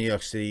in New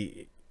York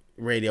City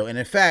radio, and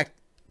in fact,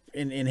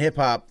 in hip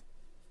hop,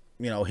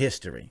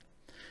 history.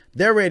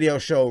 Their radio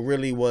show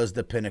really was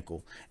the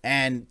pinnacle.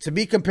 And to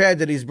be compared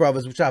to these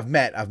brothers, which I've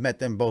met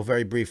them both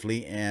very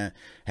briefly, and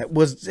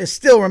it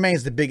still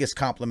remains the biggest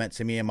compliment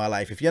to me in my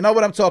life. If you know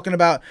what I'm talking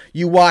about,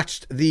 you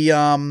watched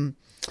the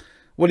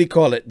what do you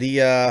call it?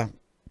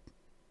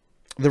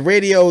 The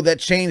radio that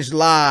changed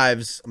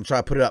lives. I'm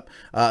trying to put it up.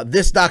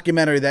 This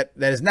documentary that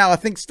is now, I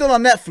think, still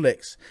on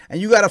Netflix.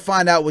 And you got to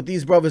find out what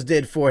these brothers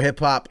did for hip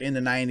hop in the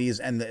 90s.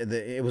 And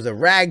it was a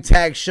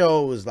ragtag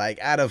show. It was like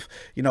out of,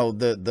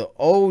 the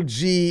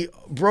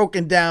OG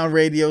broken down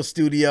radio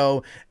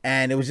studio.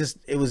 And it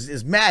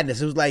was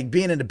madness. It was like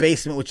being in the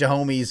basement with your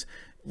homies,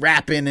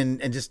 rapping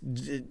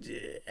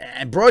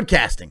and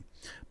broadcasting.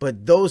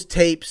 But those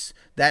tapes,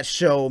 that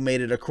show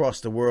made it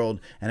across the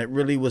world, and it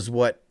really was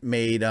what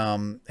made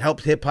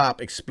helped hip hop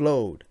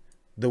explode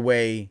the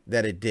way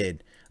that it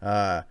did.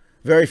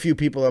 Very few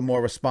people are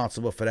more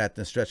responsible for that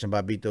than Stretch and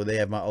Bobbito. They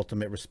have my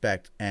ultimate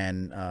respect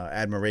and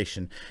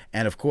admiration.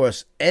 And of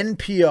course,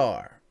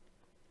 NPR,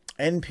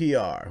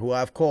 who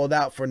I've called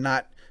out for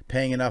not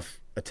paying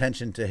enough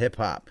attention to hip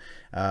hop.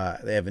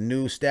 They have a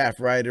new staff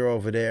writer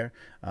over there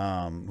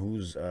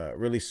who's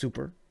really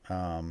super.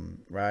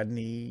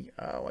 Rodney,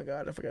 oh my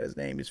God, I forgot his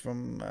name. He's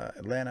from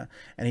Atlanta,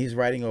 and he's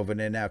writing over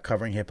there now,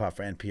 covering hip hop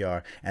for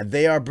NPR. And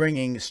they are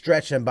bringing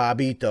Stretch and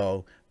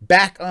Bobbito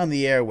back on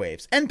the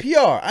airwaves.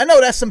 NPR, I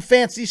know that's some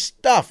fancy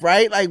stuff,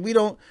 right? Like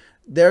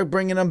they're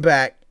bringing them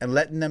back and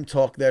letting them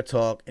talk their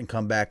talk and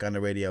come back on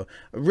the radio.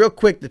 Real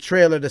quick, the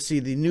trailer to see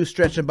the new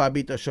Stretch and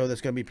Bobbito show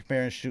that's going to be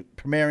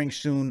premiering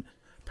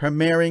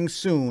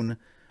soon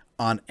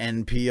on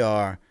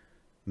NPR.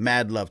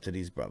 Mad love to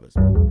these brothers.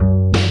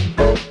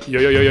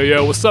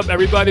 Yo, what's up,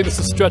 everybody? This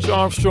is Stretch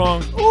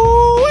Armstrong.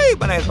 Ooh,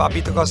 my name is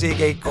Bobbito Garcia,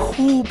 aka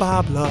Cool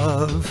Bob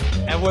Love.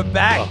 And we're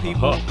back,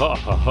 people.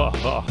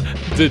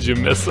 Did you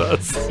miss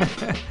us?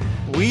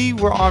 We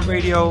were on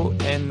radio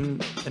in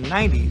the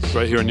 90s.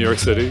 Right here in New York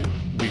City.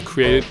 We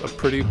created a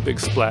pretty big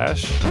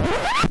splash.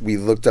 We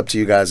looked up to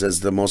you guys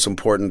as the most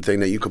important thing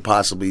that you could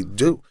possibly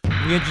do.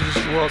 We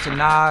introduced the world to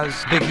Nas,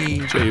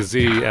 Biggie,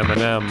 Jay-Z,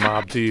 Eminem,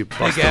 Mobb Deep,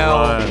 Busta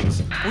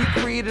Rhymes. We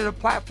created a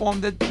platform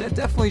that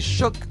definitely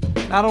shook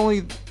not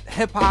only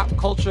hip-hop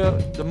culture,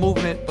 the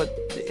movement,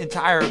 but the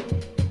entire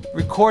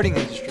recording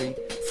industry.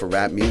 For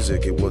rap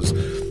music, it was,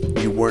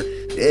 you weren't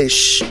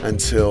ish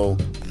until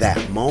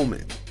that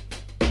moment.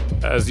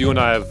 As you and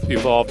I have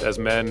evolved as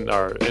men,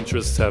 our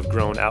interests have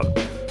grown out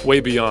way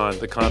beyond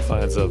the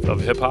confines of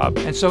hip-hop.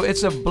 And so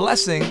it's a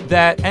blessing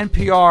that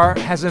NPR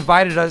has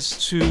invited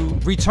us to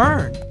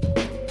return.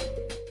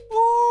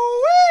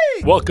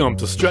 Woo-wee! Welcome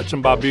to Stretch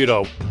and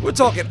Bobbito. We're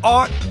talking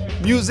art,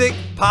 music,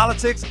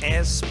 politics,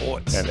 and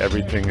sports. And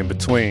everything in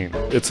between.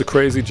 It's a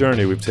crazy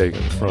journey we've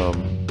taken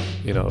from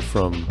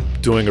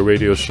doing a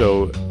radio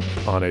show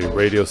on a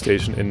radio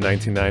station in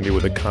 1990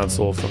 with a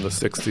console from the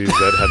 60s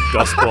that had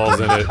dust balls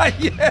in it.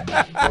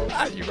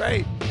 Yeah, you're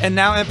right. And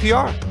now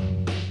NPR.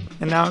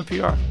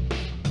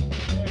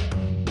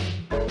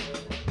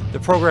 The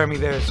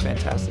programming there is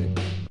fantastic.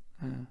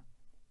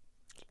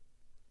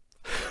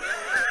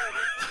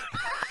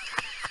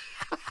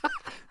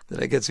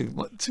 Did I get too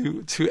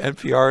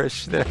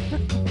NPR-ish there?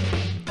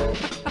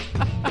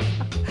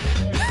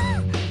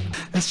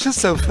 It's just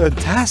so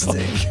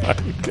fantastic. Oh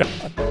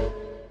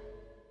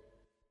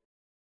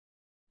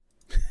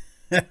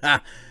my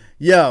God.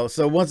 Yo,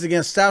 so once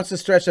again, shouts to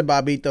Stretch and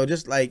Bobbito.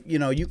 Just like,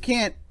 you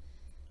can't.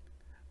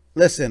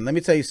 Listen, let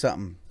me tell you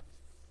something.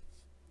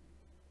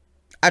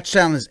 I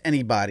challenge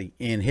anybody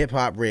in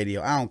hip-hop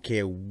radio. I don't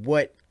care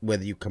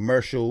whether you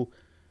commercial,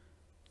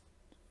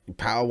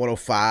 Power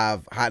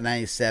 105, Hot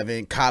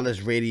 97,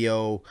 college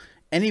radio,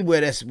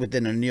 anywhere that's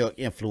within a New York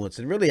influence,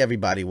 and really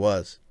everybody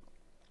was.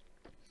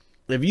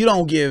 If you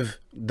don't give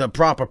the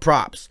proper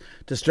props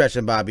to Stretch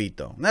and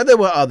Bobbito. Now, there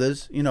were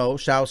others,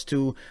 shouts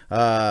to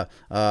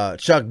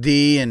Chuck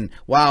D and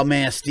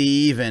Wildman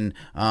Steve and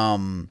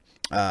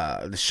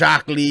the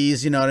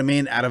Shockleys, you know what I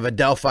mean, out of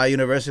Adelphi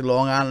University,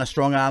 Long Island,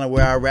 Strong Island,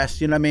 where I rest,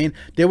 you know what I mean.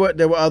 There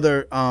were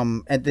other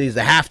entities.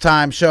 The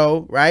Halftime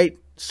Show, right?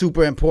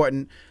 Super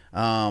important.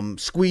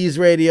 Squeeze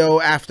Radio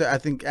I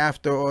forget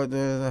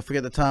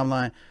the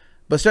timeline.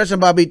 But Stretch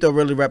and Bobbito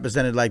really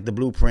represented like the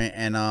blueprint,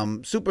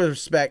 and super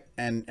respect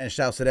and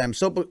shouts to them.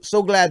 So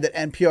glad that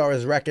NPR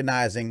is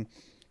recognizing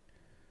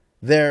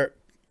their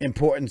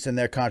importance and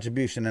their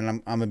contribution, and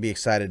I'm gonna be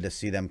excited to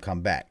see them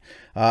come back.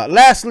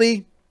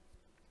 Lastly,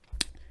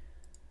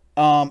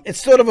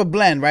 it's sort of a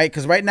blend, right?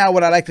 Because right now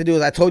what I like to do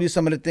is I told you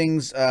some of the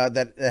things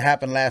that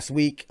happened last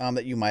week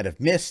that you might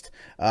have missed.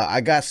 I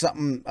got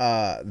something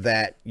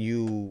that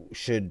you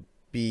should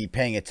be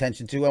paying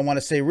attention to. I want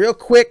to say real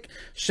quick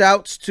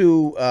shouts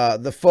to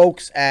the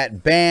folks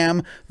at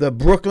BAM, the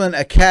Brooklyn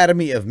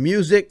Academy of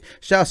Music.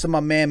 Shouts to my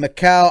man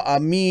Mikal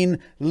Amin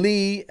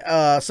Lee.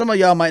 Some of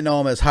y'all might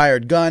know him as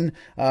Hired Gun.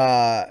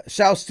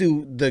 Shouts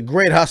to the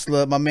great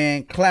hustler, my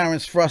man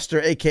Clarence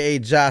Fruster, aka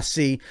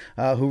Jossie,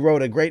 who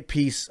wrote a great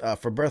piece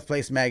for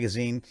Birthplace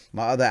Magazine,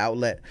 my other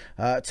outlet,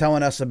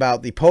 telling us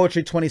about the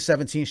Poetry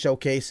 2017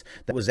 showcase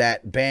that was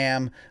at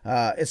BAM.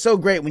 It's so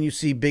great when you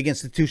see big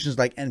institutions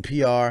like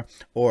NPR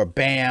or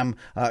BAM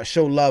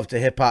show love to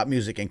hip-hop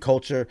music and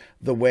culture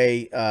the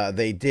way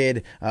they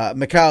did.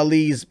 Mikal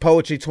Lee's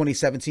Poetry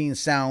 2017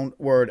 Sound,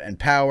 Word, and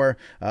Power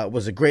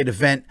was a great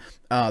event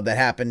that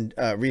happened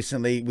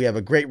recently. We have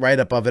a great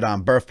write-up of it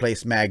on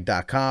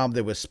birthplacemag.com.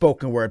 There was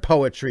spoken word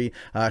poetry.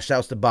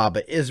 Shouts to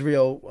Baba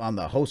Israel on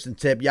the hosting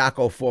tip,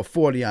 Yako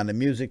 440 on the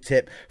music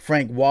tip,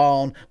 Frank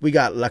Wallen. We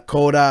got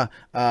Lakota,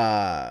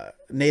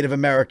 Native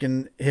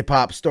American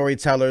hip-hop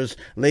storytellers.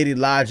 Lady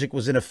Logic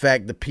was in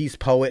effect, the Peace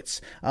Poets.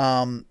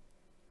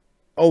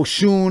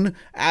 Oshun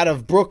out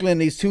of Brooklyn.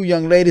 These two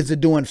young ladies are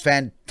doing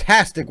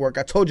fantastic work.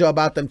 I told you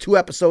about them 2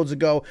 episodes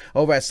ago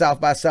over at South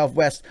by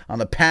Southwest on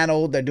the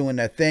panel. They're doing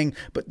their thing,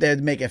 but they're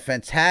making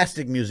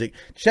fantastic music.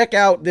 Check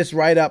out this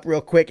write-up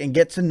real quick and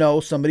get to know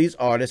some of these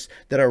artists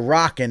that are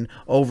rocking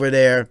over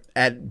there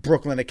at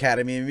Brooklyn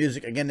Academy of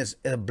Music. Again, it's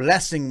a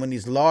blessing when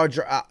these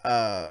larger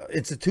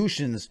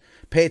institutions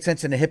pay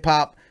attention to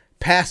hip-hop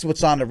past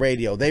what's on the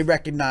radio. They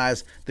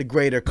recognize the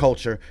greater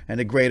culture and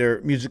the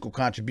greater musical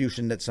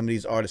contribution that some of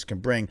these artists can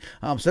bring.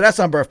 So that's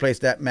on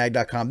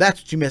birthplace.mag.com.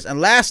 That's what you missed. And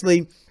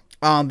lastly,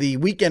 on the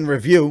weekend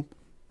review,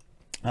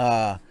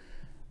 real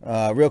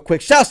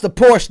quick, shouts to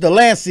Porsche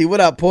Delancey.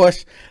 What up,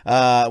 Porsche?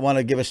 I want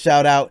to give a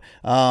shout out.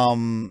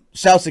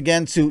 Shouts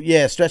again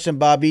to Stretch and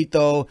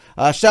Bobito.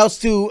 Shouts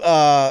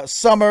to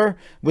Summer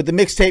with the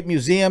Mixtape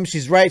Museum.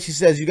 She's right. She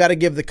says you got to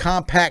give the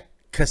compact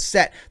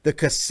cassette. The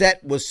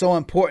cassette was so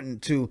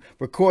important to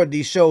record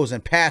these shows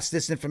and pass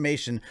this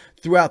information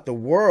throughout the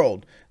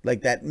world.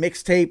 Like that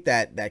mixtape,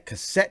 that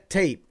cassette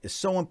tape is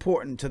so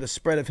important to the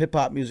spread of hip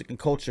hop music and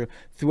culture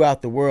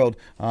throughout the world.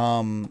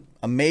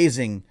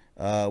 Amazing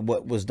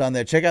what was done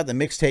there. Check out the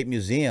Mixtape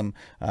Museum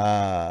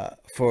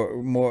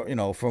for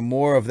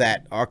more of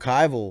that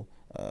archival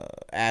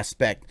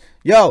aspect.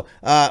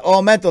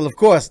 All Mental, of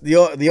course,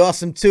 the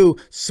awesome 2,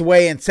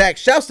 Sway and Tech.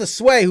 Shouts to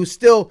Sway, who's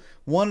still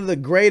one of the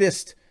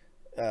greatest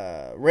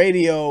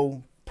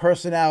radio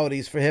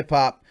personalities for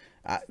hip-hop.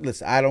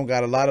 Listen, I don't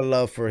got a lot of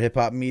love for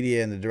hip-hop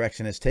media and the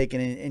direction it's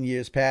taken in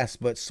years past,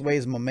 but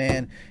Sway's my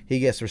man. He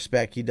gets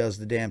respect. He does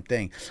the damn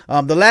thing.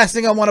 The last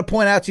thing I want to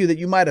point out to you that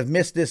you might have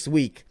missed this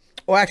week,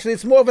 or actually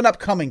it's more of an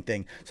upcoming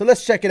thing, so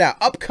let's check it out.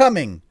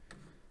 Upcoming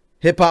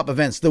hip-hop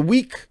events. The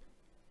week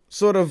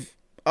sort of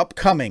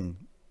upcoming.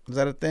 Is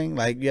that a thing?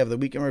 Like you have the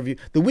weekend review,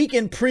 the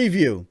weekend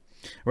preview.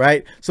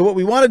 Right. So what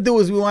we want to do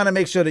is we want to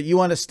make sure that you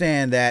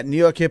understand that New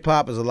York hip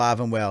hop is alive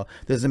and well.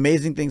 There's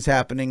amazing things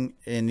happening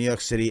in New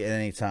York City at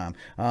any time.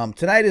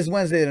 Tonight is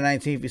Wednesday the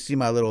 19th. You see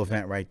my little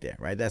event right there.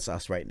 Right. That's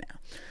us right now.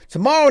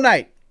 Tomorrow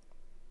night.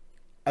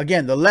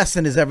 Again, the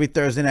lesson is every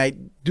Thursday night.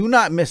 Do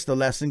not miss the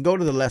lesson. Go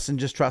to the lesson.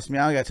 Just trust me.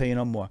 I don't got to tell you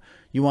no more.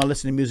 You want to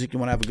listen to music. You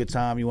want to have a good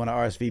time. You want to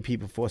RSVP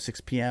before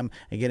 6 p.m.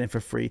 and get in for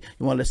free.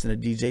 You want to listen to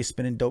DJ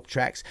spinning dope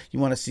tracks. You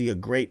want to see a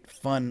great,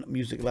 fun,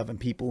 music-loving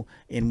people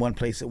in one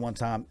place at one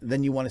time.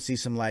 Then you want to see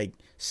some like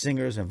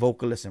singers and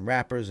vocalists and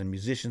rappers and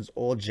musicians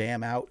all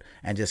jam out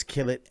and just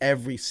kill it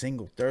every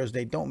single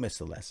Thursday. Don't miss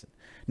the lesson.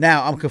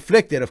 Now, I'm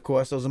conflicted, of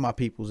course. Those are my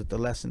peoples at the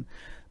lesson.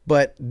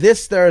 But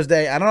this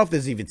Thursday, I don't know if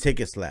there's even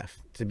tickets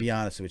left, to be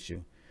honest with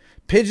you.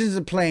 Pigeons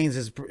and Planes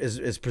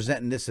is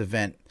presenting this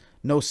event,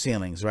 No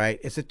Ceilings, right?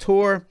 It's a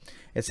tour.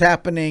 It's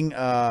happening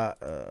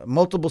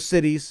multiple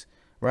cities,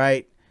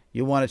 right?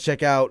 You want to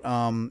check out,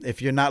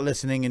 if you're not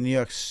listening in New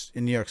York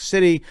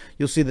City,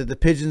 you'll see that the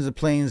Pigeons and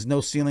Planes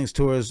No Ceilings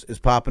tours is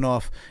popping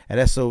off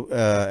at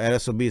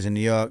SOBs in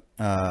New York,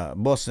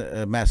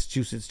 Boston,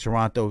 Massachusetts,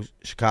 Toronto,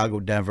 Chicago,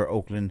 Denver,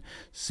 Oakland,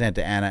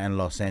 Santa Ana, and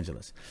Los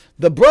Angeles.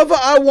 The brother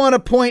I want to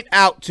point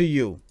out to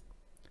you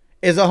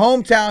is a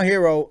hometown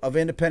hero of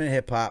independent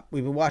hip hop.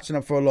 We've been watching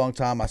him for a long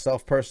time.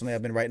 Myself personally,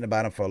 I've been writing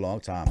about him for a long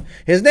time.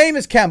 His name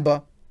is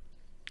Kemba.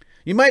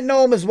 You might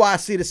know him as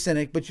YC the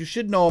Cynic, but you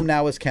should know him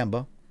now as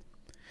Kemba.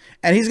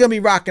 And he's going to be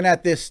rocking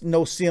at this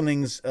No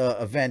Ceilings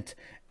event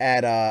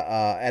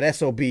at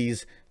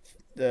SOBs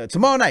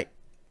tomorrow night,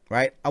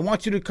 right? I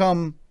want you to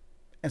come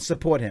and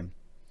support him.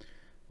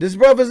 This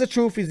brother's the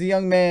truth. He's a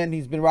young man.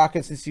 He's been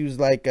rocking since he was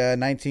like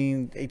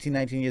 18,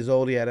 19 years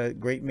old. He had a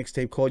great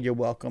mixtape called You're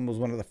Welcome. It was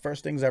one of the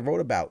first things I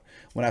wrote about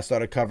when I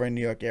started covering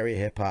New York area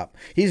hip hop.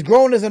 He's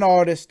grown as an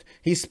artist.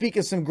 He's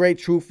speaking some great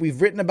truth.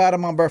 We've written about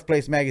him on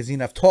Birthplace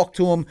Magazine. I've talked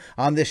to him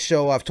on this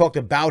show. I've talked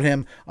about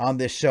him on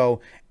this show.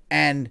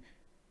 And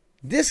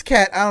this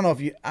cat, I don't know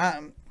if you,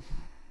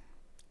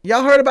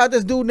 y'all heard about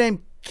this dude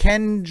named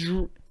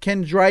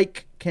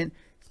Kendrick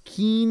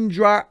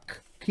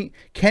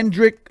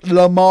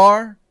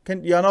Lamar.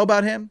 Y'all know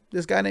about him?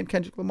 This guy named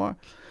Kendrick Lamar.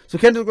 So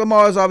Kendrick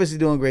Lamar is obviously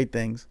doing great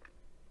things.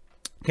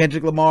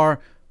 Kendrick Lamar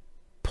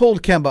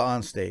pulled Kemba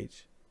on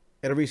stage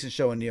at a recent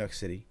show in New York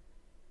City.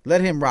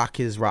 Let him rock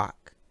his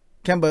rock.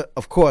 Kemba,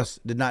 of course,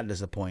 did not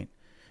disappoint.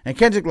 And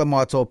Kendrick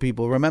Lamar told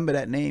people, remember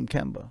that name,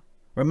 Kemba.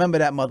 Remember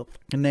that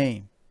motherfucking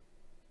name.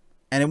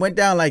 And it went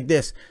down like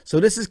this. So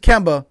this is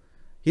Kemba.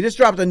 He just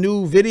dropped a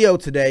new video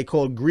today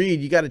called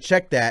Greed. You got to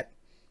check that.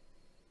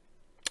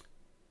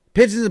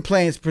 Pigeons and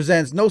Planes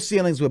presents No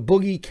Ceilings with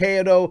Boogie,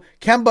 Kato,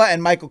 Kemba,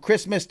 and Michael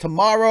Christmas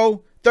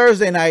tomorrow,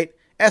 Thursday night,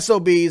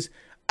 SOBs.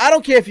 I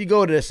don't care if you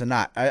go to this or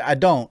not. I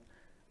don't.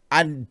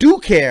 I do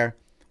care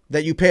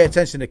that you pay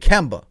attention to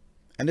Kemba.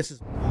 And this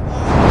is...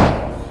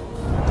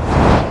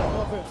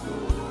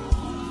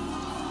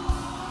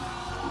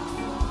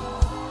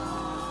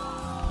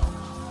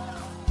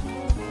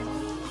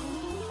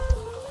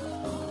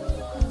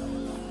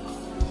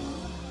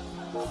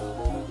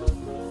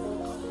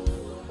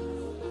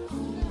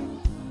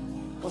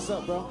 What's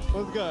up, bro?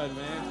 What's good,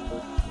 man?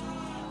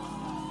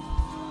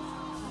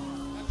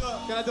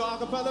 Can I do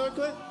acapella real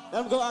quick?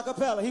 Let him go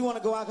acapella. He want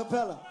to go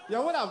acapella.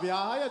 Yo, what up,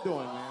 y'all? How you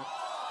doing, man?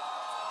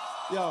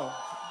 Yo,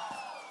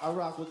 I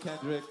rock with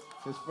Kendrick.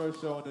 His first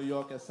show in New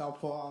York at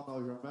Southpaw, I don't know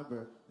if you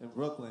remember, in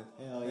Brooklyn.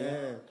 Hell yeah.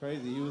 Yeah,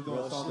 crazy. He was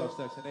doing songs off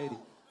Section 80.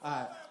 All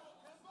right.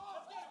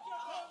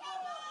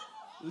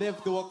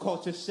 Lived through a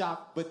culture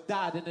shock, but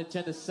died in a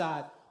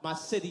genocide. My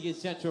city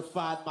is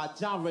gentrified. My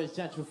genre is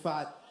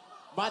gentrified.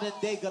 Modern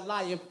day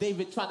Goliath,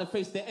 David trying to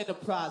face the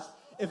enterprise.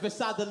 If it's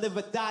either live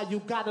or die, you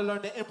gotta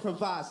learn to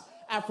improvise.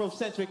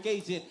 Afrocentric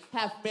agent,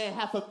 half man,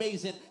 half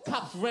amazing.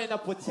 Cops ran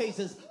up with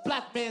tasers,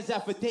 black man's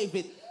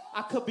affidavit.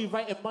 I could be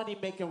writing money,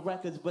 making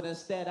records, but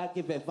instead I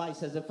give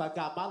advice as if I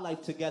got my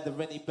life together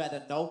any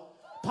better, no?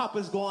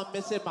 Papa's going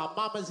missing, my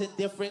mama's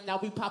indifferent. Now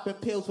we popping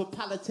pills with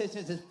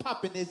politicians, it's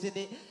popping, isn't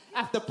it?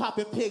 After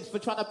popping pigs for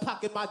trying to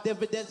pocket my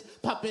dividends,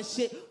 popping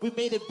shit, we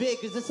made it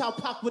big, is this how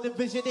Pop would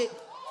envision it?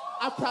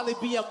 I'd probably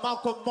be a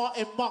Malcolm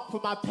Martin mark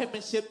for my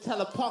penmanship. Tell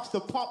a Parks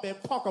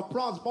Department, Parker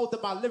Bronze, molded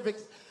my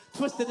lyrics.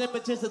 Twisted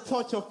images of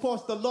torture,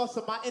 forced the loss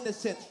of my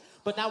innocence.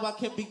 But now I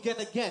can begin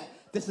again.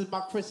 This is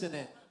my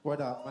christening.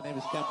 Word up, my name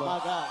is Kemba. My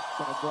God.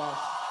 From the Bronx.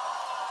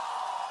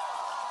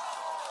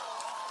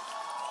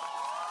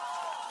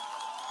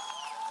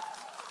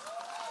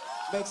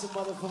 Make some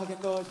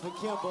motherfucking noise for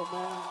Kemba,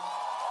 man.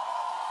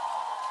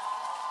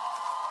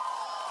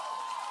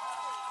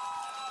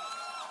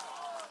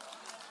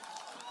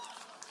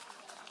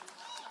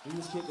 He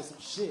was kicking some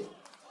shit.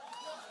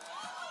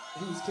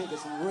 He was kicking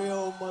some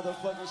real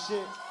motherfucking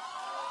shit.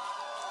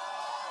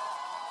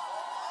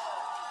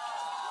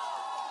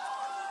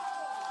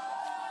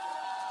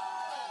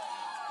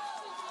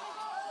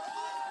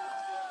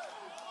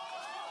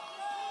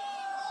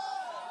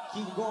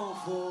 Keep going,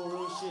 fool.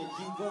 Real shit.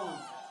 Keep going.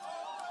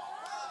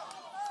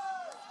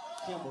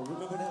 Kemba.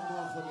 Remember that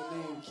motherfucking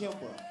name,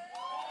 Kemba.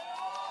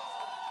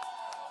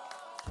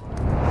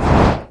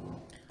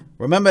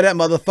 Remember that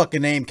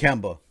motherfucking name,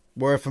 Kemba.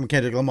 Word from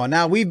Kendrick Lamar.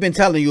 Now, we've been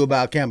telling you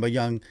about Kemba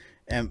Young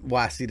and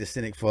YC the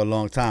Cynic for a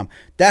long time.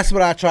 That's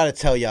what I try to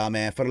tell y'all,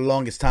 man, for the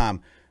longest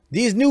time.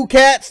 These new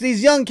cats,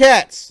 these young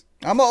cats.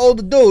 I'm an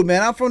older dude,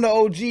 man. I'm from the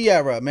OG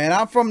era, man.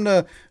 I'm from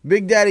the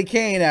Big Daddy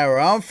Kane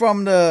era. I'm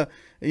from the,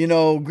 you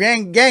know,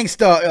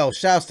 Gangstar. Oh,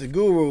 shouts to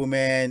Guru,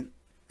 man.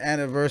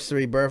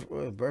 Anniversary,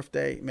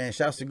 birthday. Man,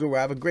 shouts to Guru.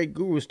 I have a great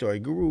Guru story.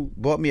 Guru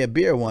bought me a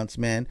beer once,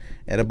 man,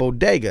 at a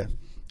bodega.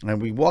 And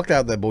we walked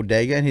out that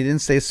bodega, and he didn't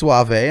say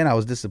suave, and I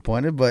was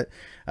disappointed. But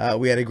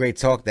we had a great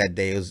talk that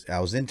day. I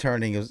was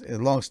interning. It was a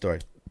long story.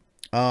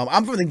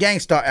 I'm from the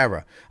Gangstar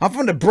era. I'm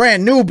from the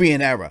Brand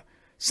Nubian era.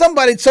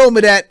 Somebody told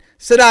me that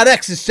Sadat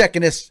X is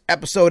checking this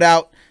episode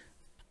out.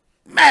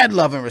 Mad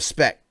love and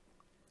respect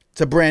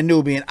to Brand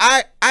Nubian.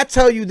 I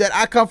tell you that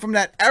I come from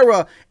that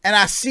era, and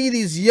I see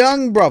these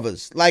young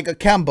brothers like a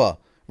Kemba,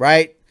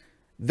 right,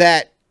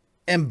 that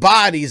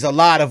embodies a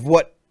lot of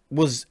what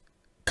was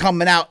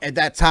coming out at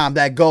that time,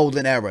 that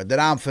golden era that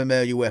I'm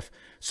familiar with.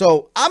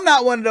 So I'm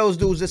not one of those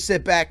dudes that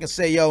sit back and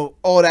say, yo,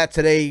 all that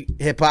today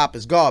hip-hop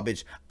is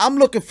garbage. I'm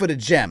looking for the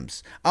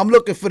gems. I'm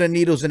looking for the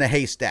needles in a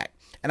haystack.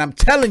 And I'm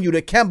telling you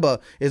that Kemba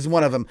is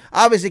one of them.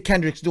 Obviously,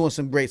 Kendrick's doing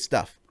some great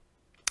stuff.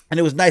 And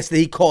it was nice that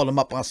he called him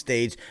up on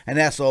stage, and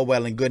that's all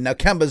well and good. Now,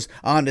 Kemba's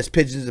on this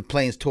Pigeons and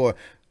Planes tour,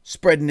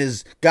 spreading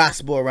his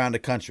gospel around the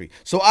country.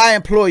 So I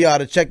implore y'all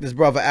to check this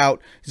brother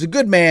out. He's a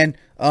good man.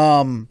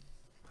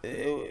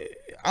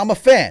 I'm a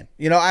fan.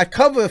 You know, I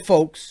cover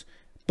folks,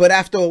 but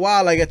after a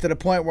while, I get to the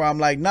point where I'm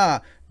like, nah,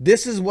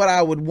 this is what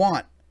I would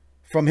want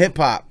from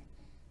hip-hop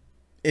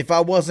if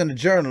I wasn't a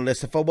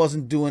journalist, if I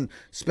wasn't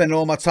spending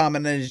all my time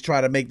and energy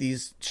trying to make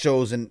these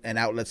shows and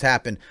outlets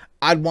happen.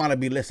 I'd want to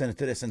be listening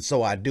to this, and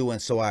so I do,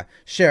 and so I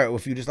share it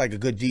with you just like a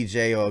good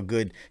DJ or a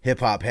good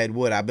hip-hop head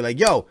would. I'd be like,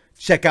 yo,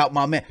 check out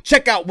my man.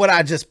 Check out what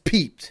I just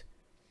peeped.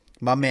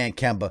 My man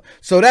Kemba.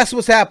 So that's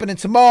what's happening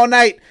tomorrow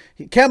night.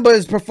 Kemba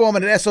is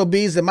performing at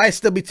SOBs. There might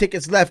still be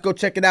tickets left. Go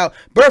check it out.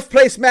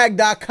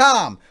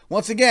 Birthplacemag.com.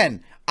 Once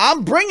again,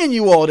 I'm bringing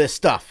you all this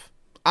stuff.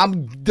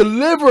 I'm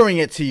delivering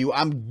it to you.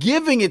 I'm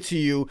giving it to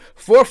you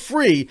for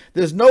free.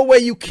 There's no way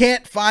you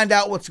can't find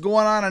out what's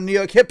going on in New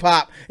York hip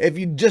hop if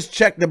you just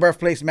check the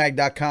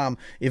birthplacemag.com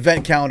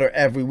event calendar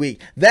every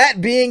week.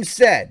 That being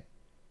said,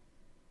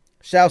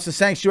 shouts to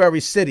Sanctuary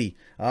City.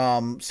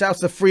 Shouts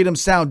to Freedom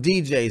Sound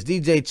DJs,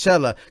 DJ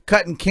Chella,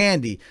 Cutting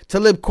Candy,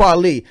 Talib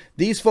Kweli.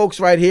 These folks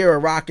right here are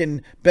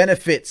rocking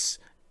benefits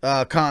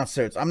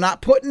concerts. I'm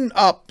not putting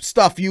up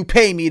stuff you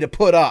pay me to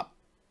put up.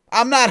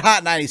 I'm not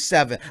Hot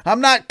 97.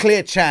 I'm not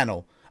Clear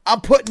Channel.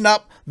 I'm putting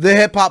up the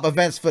hip-hop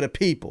events for the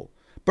people.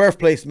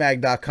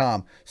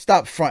 Birthplacemag.com.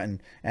 Stop fronting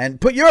and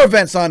put your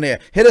events on there.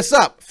 Hit us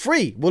up.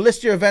 Free. We'll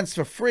list your events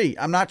for free.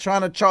 I'm not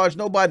trying to charge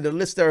nobody to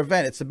list their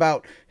event. It's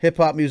about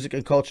hip-hop music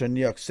and culture in New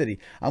York City.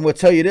 I'm going to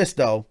tell you this,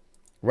 though,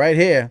 right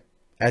here,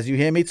 as you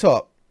hear me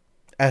talk,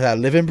 as I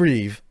live and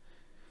breathe,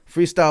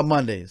 Freestyle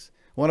Mondays,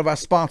 one of our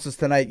sponsors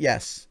tonight,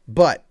 yes,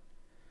 but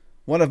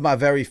one of my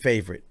very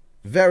favorite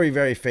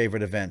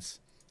events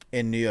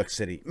in New York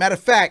City. Matter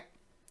of fact,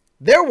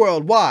 they're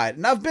worldwide,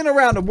 and I've been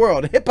around the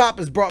world. Hip hop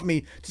has brought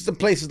me to some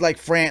places like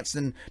France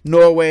and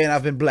Norway, and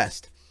I've been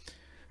blessed.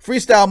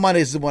 Freestyle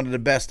Mondays is one of the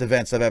best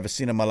events I've ever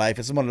seen in my life.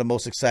 It's one of the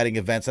most exciting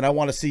events, and I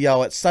want to see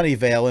y'all at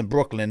Sunnyvale in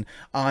Brooklyn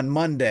on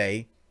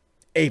Monday,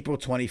 April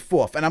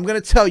 24th. And I'm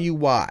going to tell you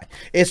why.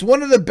 It's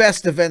one of the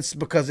best events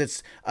because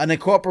it's an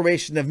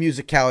incorporation of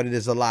musicality.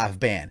 There's a live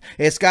band.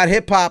 It's got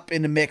hip hop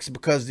in the mix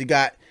because you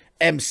got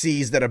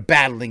MCs that are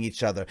battling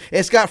each other.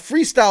 It's got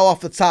freestyle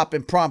off the top,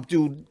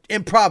 impromptu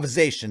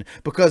improvisation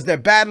because they're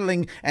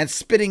battling and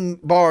spitting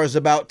bars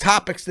about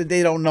topics that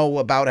they don't know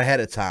about ahead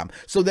of time.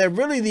 So they're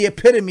really the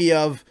epitome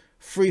of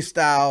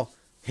freestyle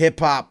hip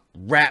hop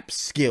rap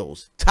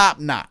skills. Top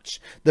notch.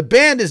 The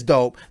band is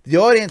dope. The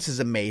audience is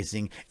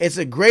amazing. It's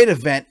a great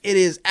event. It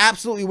is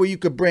absolutely where you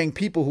could bring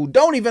people who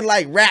don't even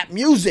like rap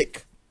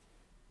music.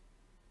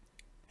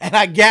 And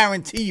I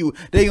guarantee you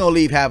they're going to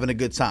leave having a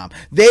good time.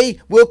 They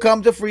will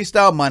come to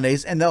Freestyle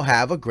Mondays and they'll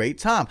have a great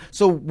time.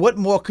 So what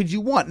more could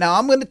you want? Now,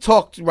 I'm going to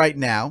talk right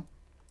now.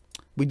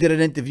 We did an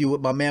interview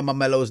with my man,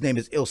 Mamelo. His name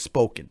is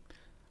Illspokinn.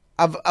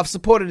 I've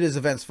supported his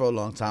events for a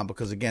long time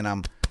because, again,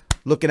 I'm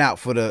looking out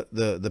for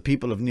the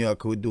people of New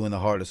York who are doing the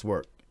hardest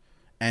work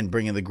and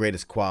bringing the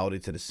greatest quality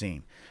to the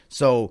scene.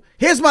 So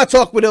here's my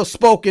talk with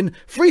Illspokinn.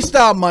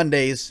 Freestyle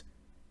Mondays.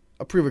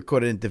 A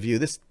pre-recorded interview.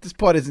 This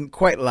part isn't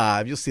quite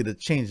live. You'll see the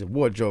change of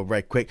wardrobe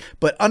right quick.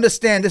 But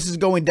understand this is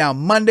going down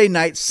Monday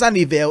night,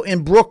 Sunnyvale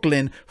in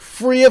Brooklyn,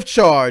 free of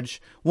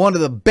charge. One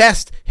of the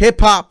best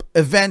hip-hop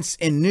events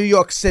in New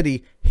York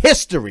City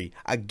history.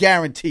 I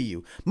guarantee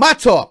you. My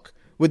talk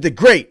with the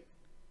great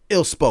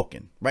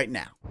Illspokinn right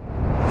now.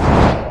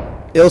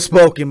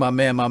 Illspokinn, my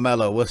man, my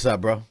mellow. What's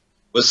up, bro?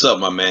 What's up,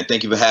 my man?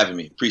 Thank you for having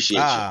me. Appreciate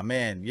you. Ah,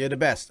 man, you're the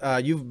best.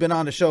 You've been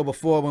on the show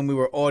before when we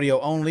were audio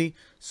only,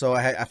 so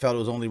I felt it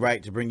was only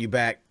right to bring you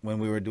back when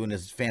we were doing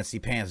this fancy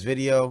pants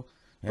video.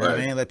 You know what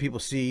I mean? Let people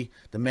see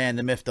the man,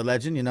 the myth, the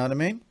legend. You know what I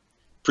mean?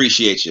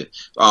 Appreciate you.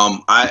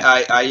 Man,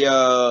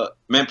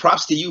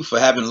 props to you for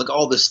having look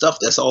all this stuff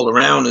that's all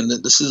around, and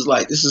this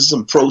is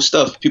some pro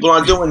stuff. People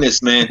aren't doing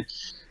this, man.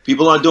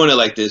 People aren't doing it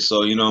like this,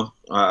 so you know,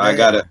 I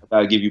gotta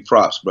give you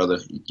props, brother.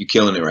 You're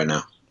killing it right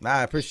now.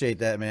 I appreciate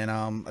that, man.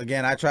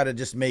 Again, I try to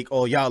just make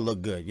all y'all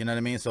look good. You know what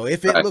I mean? So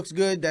if it looks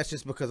good, that's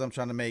just because I'm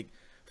trying to make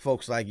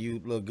folks like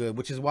you look good,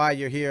 which is why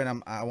you're here.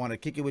 And I want to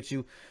kick it with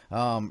you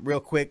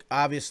real quick.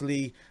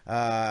 Obviously,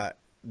 the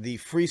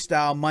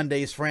Freestyle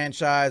Mondays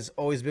franchise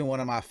always been one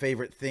of my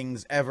favorite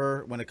things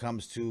ever when it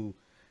comes to,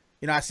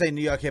 you know, I say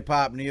New York hip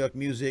hop, New York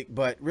music,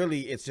 but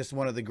really it's just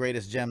one of the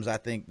greatest gems I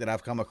think that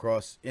I've come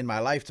across in my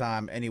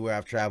lifetime anywhere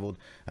I've traveled.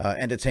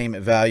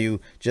 Entertainment value,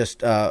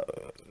 just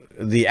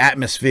the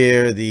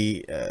atmosphere,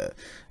 the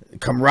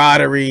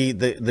camaraderie,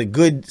 the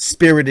good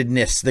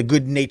spiritedness, the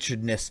good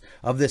naturedness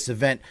of this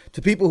event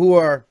to people who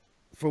are,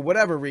 for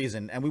whatever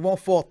reason, and we won't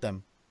fault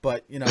them,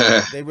 but you know,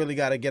 they really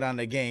got to get on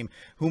their game,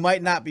 who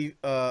might not be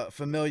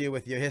familiar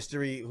with your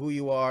history, who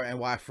you are, and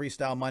why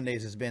Freestyle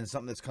Mondays has been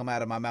something that's come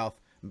out of my mouth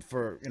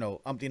for, you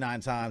know, umpty 9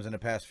 times in the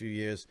past few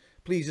years.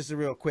 Please, just a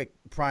real quick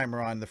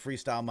primer on the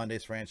Freestyle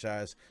Mondays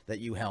franchise that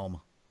you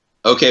helm.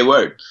 Okay,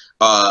 word.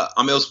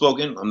 I'm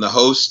Illspokinn. I'm the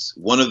host,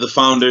 one of the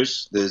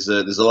founders. There's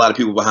a lot of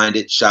people behind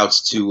it.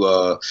 Shouts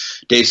to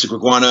Dave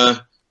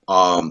Sukriguana,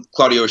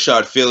 Claudio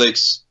Rashad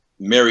Felix,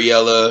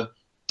 Mariella,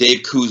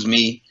 Dave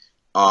Kuzmi.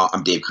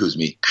 I'm Dave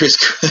Kuzmi. Chris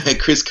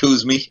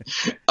Kuzmi,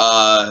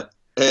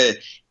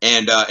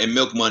 and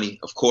Milk Money,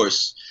 of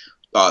course.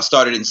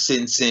 Started in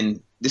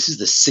Sin. This is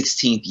the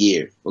 16th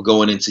year. We're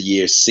going into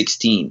year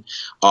 16.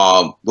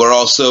 We're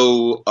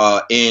also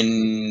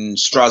in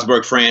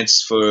Strasbourg,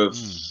 France for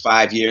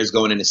 5 years,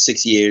 going into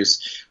 6 years.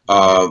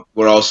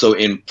 We're also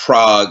in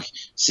Prague,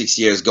 6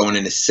 years, going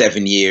into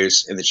 7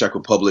 years in the Czech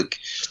Republic.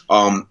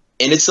 And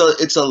it's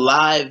a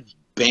live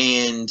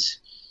band,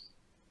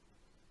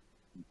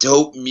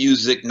 dope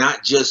music,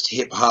 not just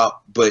hip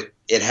hop, but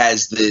it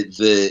has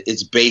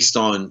it's based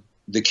on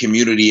the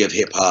community of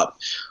hip hop.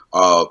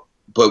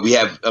 but we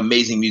have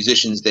amazing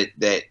musicians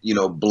that you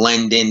know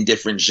blend in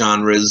different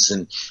genres,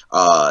 and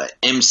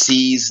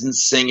MCs and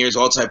singers,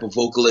 all types of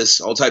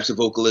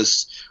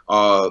vocalists.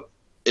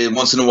 And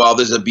once in a while,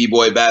 there's a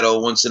b-boy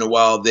battle. Once in a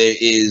while, there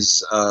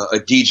is a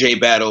DJ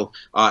battle,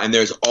 and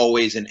there's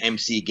always an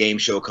MC game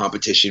show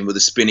competition with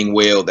a spinning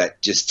wheel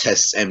that just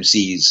tests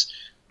MCs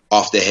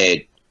off the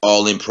head,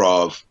 all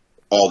improv,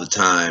 all the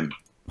time.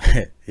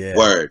 Yeah.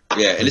 Word,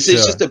 yeah, and it's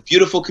just a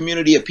beautiful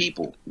community of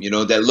people, you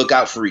know, that look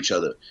out for each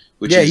other,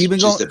 which is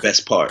just the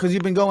best part. Because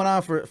you've been going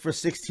on for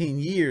 16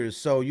 years,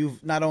 so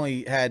you've not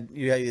only had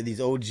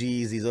these OGs,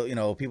 these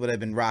people that have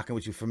been rocking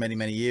with you for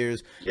many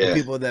years, but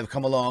people that have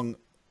come along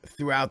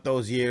throughout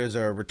those years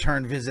or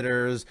return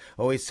visitors,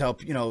 always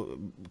help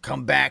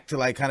come back to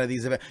like kind of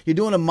these events. You're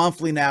doing a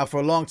monthly now.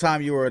 For a long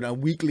time you were in a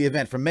weekly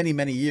event. For many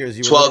years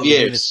you were 12 doing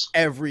years this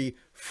every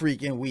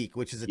freaking week,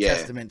 which is a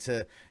testament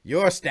to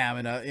your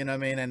stamina, you know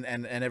what I mean,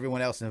 and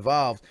everyone else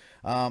involved.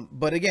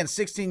 But again,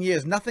 16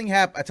 years,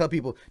 I tell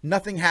people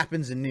nothing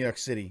happens in New York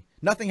City,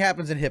 nothing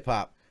happens in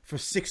hip-hop for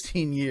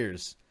 16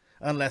 years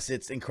unless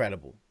it's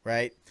incredible,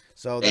 right?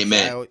 So that's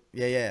Amen.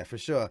 Yeah, for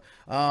sure.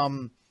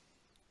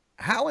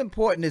 How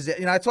important is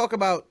it? I talk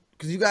about,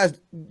 because you guys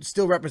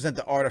still represent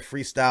the art of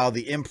freestyle,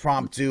 the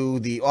impromptu,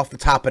 the off the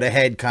top of the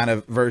head kind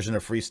of version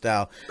of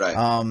freestyle. Right.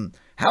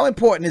 How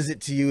important is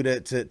it to you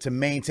to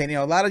maintain?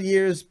 A lot of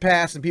years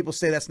pass and people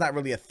say that's not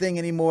really a thing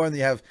anymore. And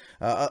you have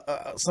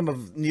some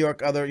of New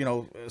York other,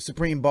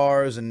 Supreme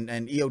Bars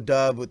and EO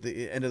Dub with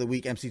the end of the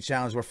week MC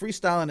Challenge, where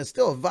freestyling is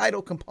still a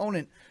vital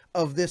component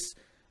of this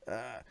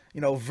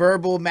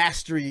verbal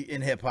mastery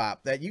in hip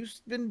hop that you've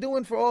been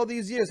doing for all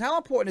these years. How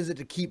important is it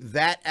to keep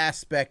that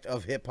aspect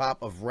of hip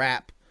hop, of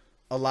rap,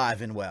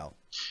 alive and well?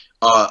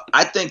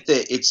 I think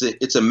that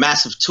it's a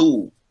massive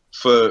tool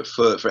for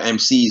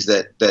MCs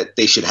that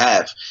they should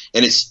have,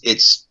 and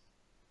it's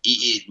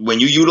when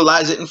you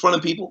utilize it in front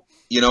of people,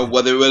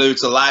 whether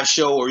it's a live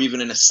show or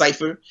even in a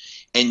cipher,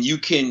 and you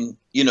can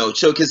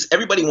show, because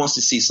everybody wants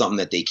to see something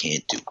that they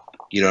can't do.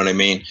 You know what I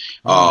mean?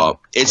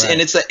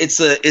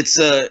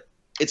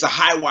 It's a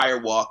high wire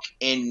walk,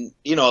 and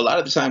a lot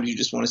of the times you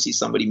just want to see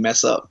somebody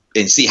mess up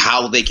and see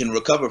how they can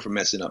recover from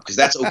messing up, because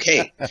that's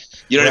okay.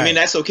 You know what I mean?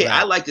 That's okay.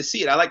 I like to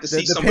see it. I like to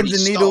see somebody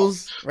pins and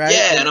needles, right?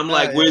 Yeah, and I'm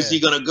like, where's he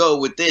gonna go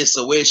with this,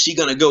 or where's she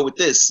gonna go with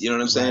this? You know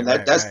what I'm saying?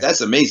 That's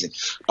amazing.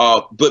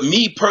 But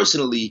me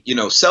personally,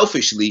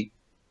 selfishly,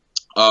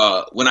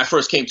 when I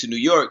first came to New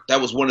York, that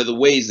was one of the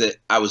ways that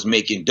I was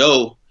making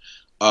dough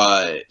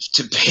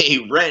to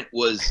pay rent,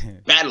 was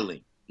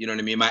battling. You know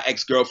what I mean? My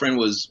ex-girlfriend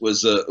was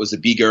a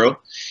B-girl,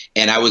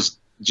 and I was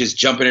just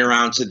jumping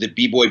around to the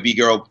B-boy,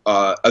 B-girl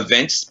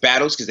events,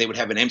 battles, because they would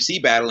have an MC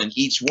battle, and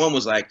each one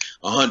was like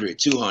 100,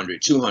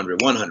 200,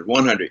 200, 100,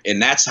 100. And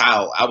that's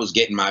how I was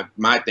getting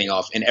my thing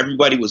off. And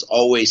everybody was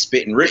always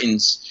spitting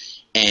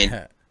writtens.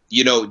 And,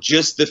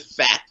 just the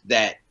fact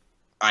that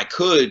I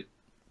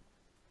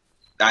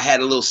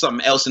had a little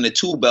something else in the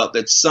tool belt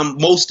that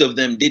most of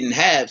them didn't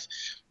have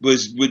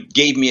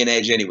gave me an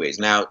edge anyways.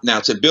 Now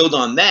to build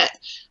on that,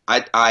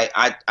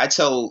 I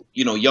tell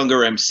younger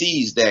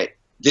MCs that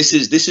this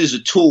is a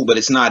tool, but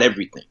it's not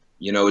everything.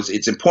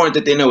 It's important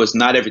that they know it's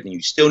not everything.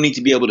 You still need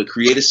to be able to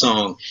create a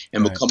song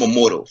and become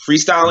immortal.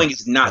 Freestyling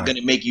is not going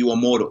to make you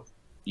immortal.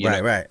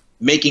 Right.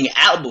 Making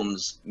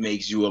albums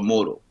makes you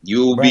immortal.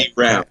 You'll be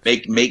around.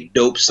 Make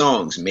dope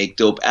songs, make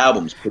dope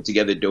albums, put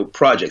together dope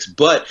projects.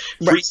 But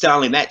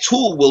freestyling, that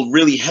tool will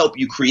really help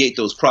you create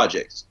those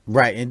projects.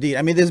 Right, indeed.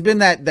 I mean, there's been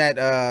that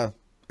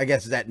I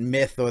guess that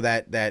myth or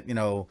that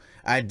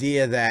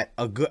idea that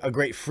a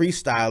great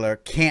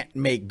freestyler can't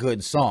make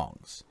good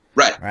songs.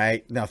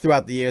 Right. Now,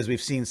 throughout the years,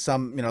 we've seen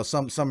some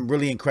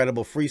really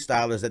incredible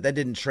freestylers that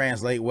didn't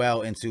translate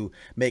well into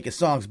making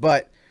songs,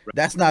 but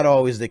that's not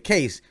always the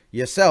case.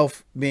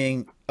 Yourself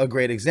being a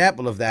great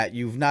example of that.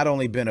 You've not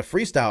only been a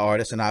freestyle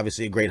artist and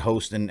obviously a great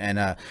host, and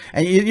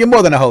you're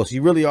more than a host.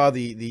 You really are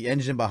the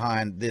engine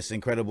behind this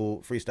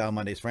incredible Freestyle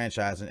Mondays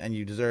franchise, and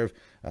you deserve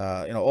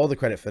all the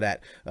credit for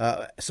that.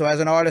 So as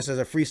an artist, as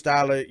a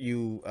freestyler,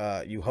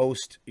 you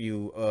host,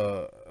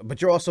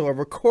 but you're also a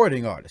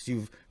recording artist.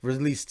 You've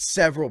released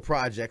several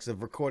projects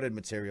of recorded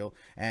material,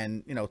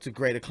 and to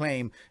great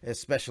acclaim,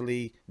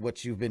 especially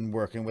what you've been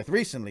working with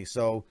recently.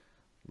 So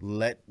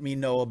let me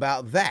know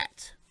about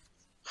that.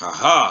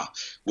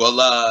 Well,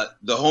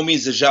 the homie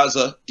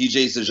Zajaza,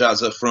 DJ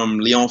Zajaza from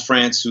Lyon,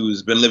 France,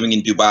 who's been living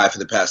in Dubai for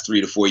the past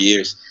 3 to 4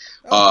 years.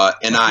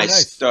 And I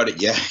started,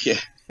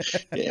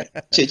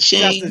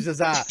 Cha-ching.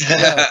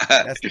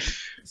 That's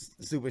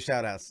super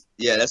shout outs.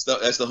 Yeah, that's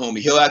the homie.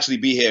 He'll actually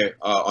be here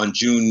on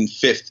June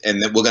 5th,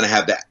 and then we're gonna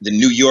have the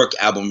New York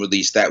album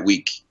release that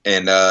week,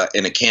 and a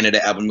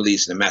Canada album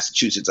release, and a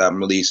Massachusetts album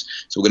release.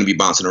 So we're gonna be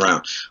bouncing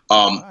around.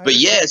 But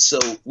yeah, so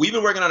we've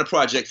been working on a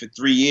project for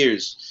 3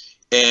 years,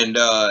 and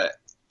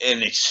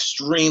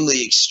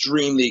extremely,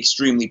 extremely,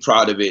 extremely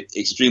proud of it.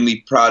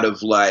 Extremely proud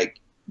of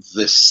like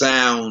the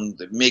sound,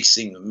 the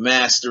mixing, the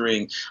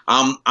mastering.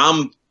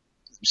 I'm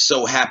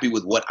so happy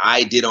with what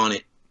I did on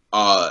it.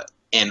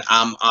 And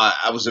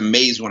I was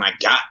amazed when I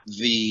got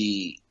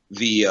the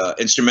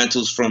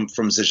instrumentals from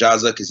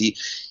Zajaza, because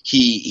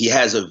he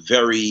has a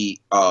very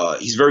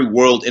he's very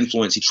world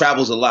influenced. He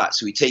travels a lot,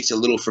 so he takes a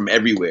little from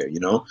everywhere, you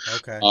know.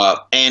 Okay.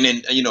 And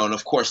then and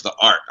of course the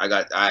art.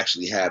 I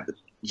actually have the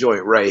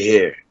joint right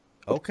here.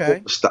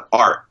 Okay. It's the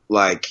art,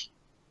 like,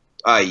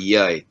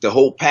 the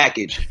whole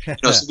package.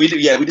 So we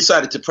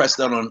decided to press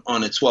that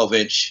on a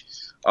 12-inch,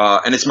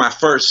 and it's my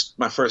first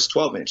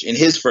 12-inch, and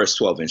his first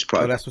 12-inch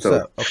project. Oh, that's what's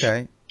up.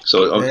 Okay.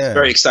 So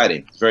very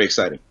exciting. Very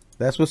exciting.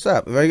 That's what's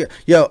up. Very good.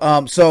 Yo,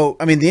 so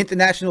I mean, the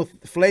international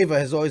flavor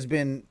has always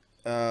been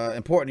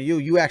important to you.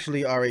 You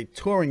actually are a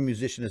touring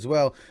musician as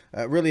well.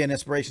 Really an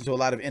inspiration to a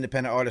lot of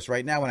independent artists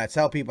right now. When I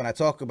tell people, and I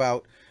talk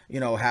about,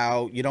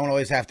 how you don't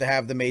always have to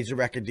have the major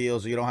record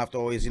deals, or you don't have to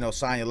always,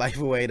 sign your life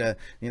away to,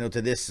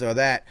 to this or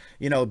that.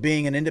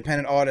 Being an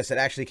independent artist that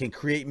actually can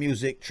create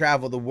music,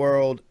 travel the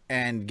world,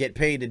 and get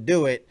paid to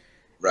do it.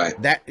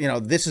 Right. That,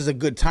 this is a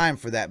good time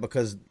for that,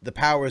 because the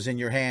power is in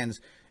your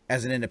hands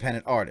as an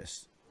independent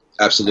artist.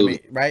 Absolutely.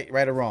 I mean,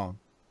 right or wrong?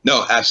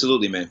 No,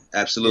 absolutely, man.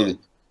 Absolutely.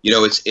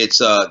 Yeah. It's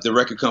the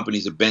record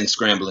companies have been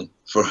scrambling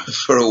for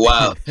a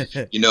while.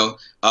 It's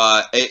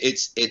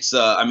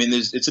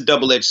a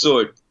double-edged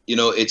sword.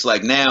 It's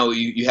like now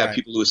you have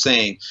people who are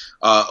saying,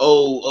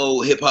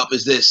 hip hop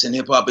is this and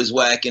hip hop is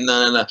whack and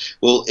no.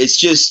 Well, it's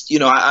just,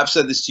 I've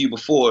said this to you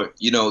before,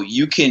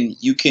 you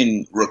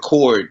can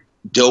record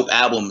dope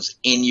albums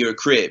in your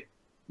crib.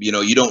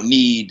 You don't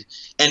need,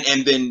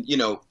 and then,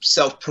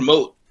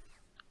 self-promote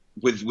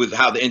with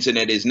how the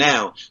internet is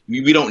now.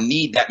 We don't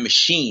need that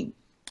machine.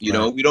 We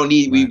don't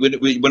need, we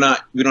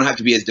don't have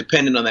to be as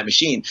dependent on that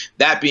machine.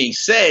 That being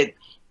said,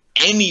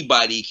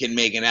 anybody can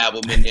make an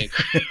album in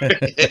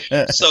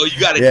there. So you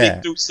got to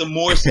dig through some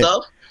more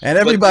stuff. And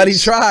everybody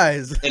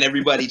tries. And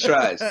everybody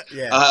tries.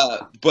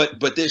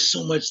 But there's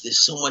so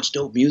much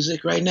dope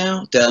music right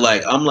now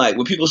that I'm like,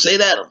 when people say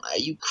that, I'm like, are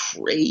you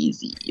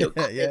crazy? You're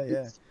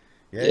crazy.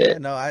 Yeah.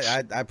 No,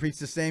 I preach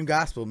the same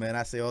gospel, man.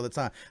 I say all the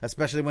time,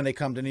 especially when they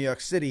come to New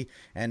York City,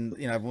 and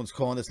everyone's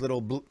calling this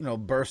little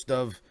burst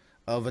of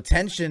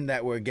attention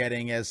that we're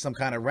getting as some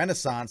kind of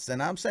renaissance.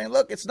 And I'm saying,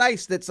 look, it's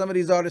nice that some of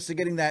these artists are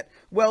getting that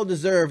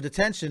well-deserved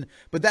attention,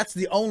 but that's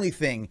the only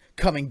thing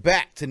coming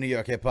back to New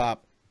York hip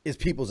hop is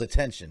people's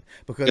attention,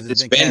 because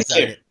it's been cats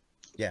here.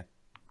 Yeah,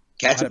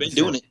 cats have been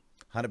doing it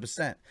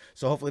 100%.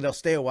 So hopefully they'll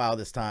stay a while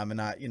this time and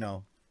not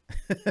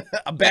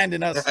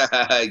abandon us.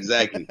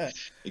 Exactly. All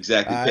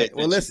right.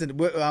 Well, listen,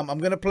 I'm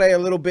gonna play a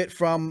little bit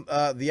from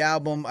the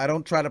album. I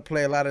don't try to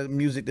play a lot of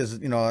music. This is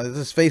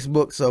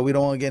Facebook, so we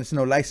don't want to get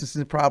into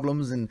licensing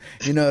problems, and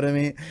you know what I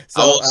mean.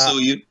 So I won't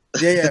sue you.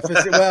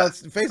 Well,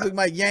 Facebook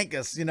might yank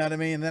us, you know what I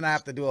mean, and then I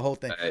have to do a whole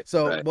thing.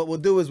 What we'll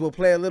do is we'll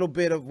play a little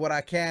bit of what I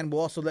can.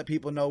 We'll also let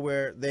people know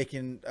where they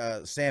can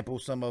sample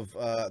some of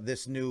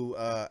this new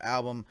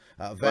album,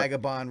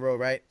 Vagabond Road,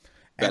 right?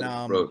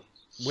 And Road.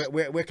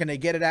 Where can they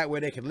get it at, where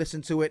they can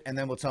listen to it, and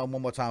then we'll tell them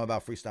one more time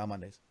about Freestyle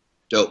Mondays.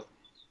 Dope.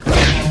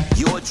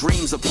 Your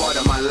dreams are part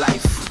of my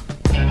life.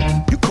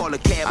 You call a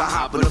cab, I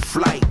hop on a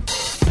flight.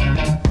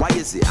 Why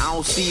is it I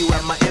don't see you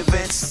at my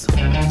events?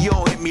 You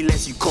don't hit me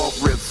unless you call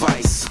for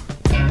advice.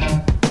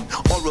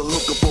 Or a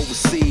hookup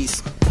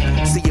overseas.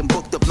 See, I'm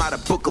booked up, not a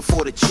booker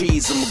for the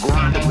cheese. I'm a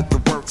grinder with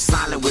the work,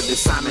 silent with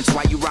assignments.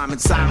 Why you rhyming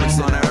sirens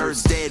on the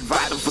earth's dead,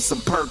 vital for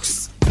some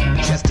perks?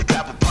 Just a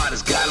couple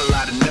potters got a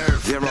lot of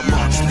nerve. They're a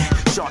marksman,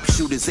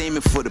 sharpshooters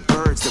aiming for the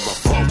birds. There are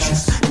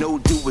vultures. No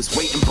dude was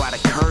waiting by the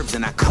curbs,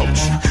 and I coach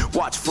you.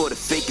 Watch for the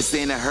fakers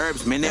and the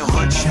herbs, man, they'll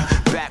hunt you.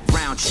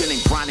 Background chilling,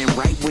 grinding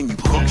right when you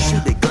puncture.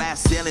 They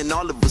glass ceiling,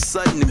 all of a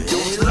sudden them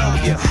dudes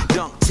love you.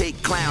 Dunk,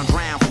 take, clown,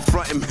 drown for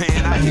frontin',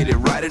 man. I hit it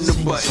right in the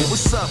button.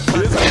 What's up,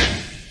 brother?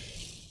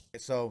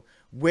 So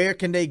where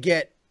can they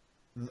get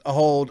a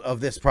hold of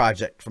this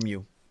project from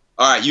you?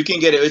 All right, you can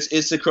get it.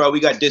 It's across.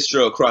 We got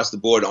distro across the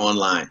board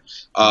online.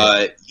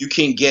 You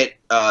can get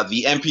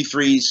the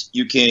MP3s.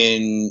 You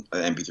can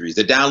MP3s.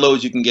 The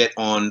downloads you can get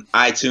on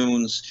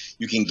iTunes.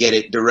 You can get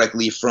it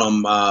directly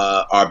from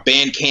our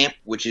Bandcamp,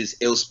 which is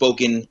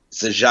Illspokinn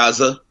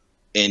Zajaza,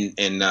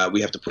 and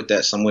we have to put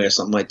that somewhere,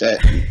 something like that.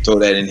 Throw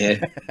that in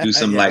here. Do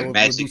some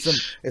magic.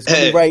 It's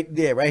gonna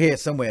be right here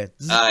somewhere.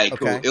 All right,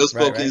 cool.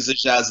 Illspokinn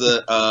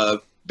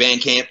Zajaza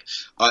Bandcamp,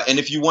 and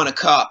if you want to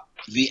cop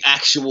the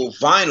actual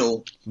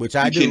vinyl, which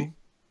I do,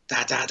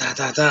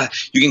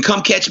 you can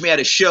come catch me at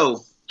a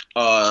show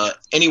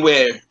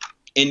anywhere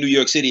in New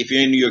York City, if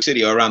you're in New York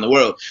City or around the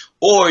world,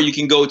 or you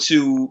can go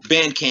to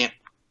Bandcamp,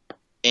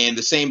 and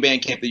the same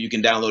Bandcamp that you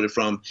can download it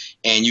from,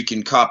 and you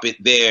can cop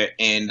it there,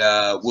 and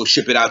we'll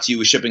ship it out to you.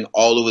 We're shipping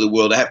all over the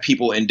world. I have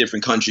people in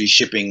different countries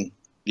shipping,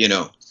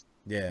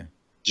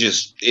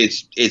 just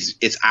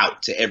it's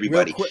out to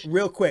everybody.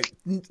 Real quick.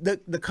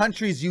 The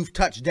countries you've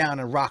touched down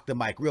and rocked the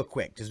mic, real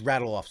quick. Just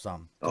rattle off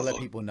some to let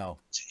people know.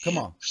 Come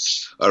on.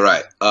 All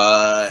right.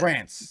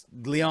 France,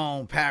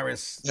 Lyon,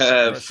 Paris,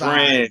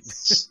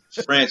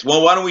 France.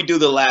 Well, why don't we do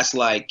the last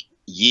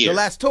year? The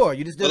last tour.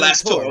 You just did the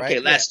last tour. Right?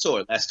 Okay, last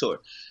tour.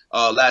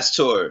 Last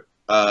tour.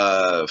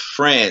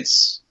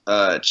 France,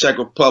 Czech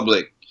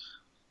Republic,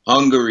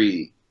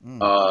 Hungary,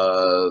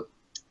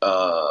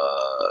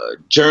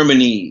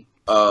 Germany.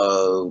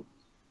 Damn,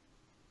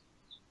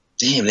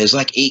 there's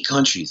like 8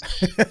 countries.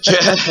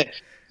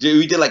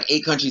 We did like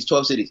 8 countries,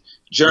 12 cities.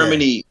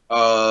 Germany.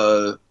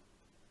 What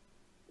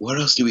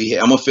else do we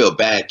hit? I'm gonna feel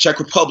bad. Czech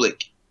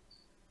Republic.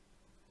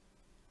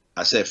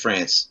 I said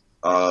France.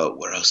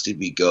 Where else did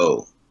we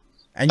go?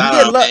 And you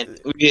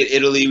we hit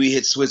Italy, we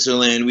hit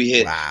Switzerland, we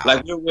hit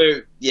like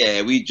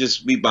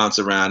we bounce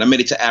around. I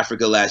made it to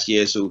Africa last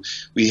year, so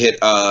we hit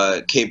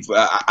I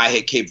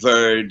hit Cape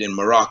Verde and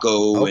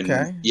Morocco, and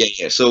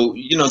So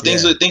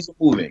things are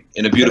moving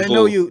in a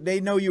beautiful. They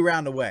know you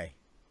round the way.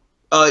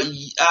 I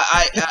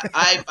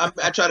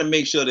try to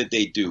make sure that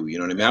they do. You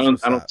know what I mean?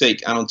 I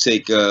don't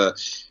take.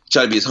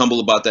 Try to be as humble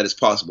about that as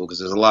possible, because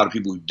there's a lot of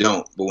people who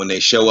don't. But when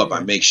they show up, I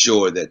make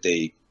sure that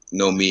they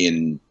know me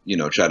and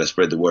try to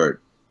spread the word.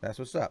 That's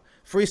what's up.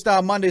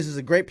 Freestyle Mondays is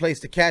a great place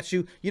to catch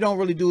you. You don't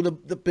really do the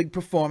big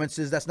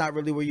performances. That's not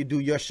really where you do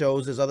your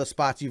shows. There's other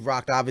spots you've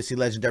rocked, obviously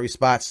legendary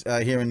spots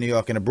here in New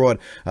York and abroad.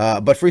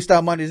 But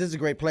Freestyle Mondays is a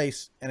great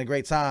place and a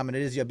great time, and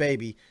it is your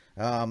baby.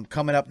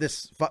 Coming up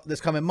this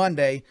coming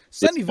Monday,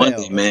 Sunnyvale.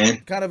 Monday,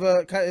 man. Kind of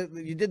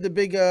you did the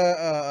big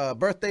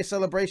birthday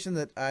celebration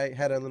that I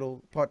had a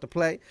little part to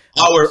play.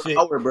 Our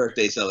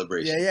birthday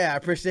celebration. Yeah, I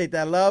appreciate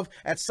that love.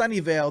 At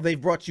Sunnyvale, they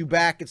brought you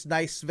back. It's a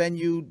nice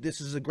venue.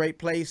 This is a great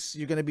place.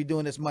 You're going to be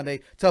doing this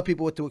Monday. Tell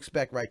people what to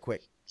expect right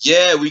quick.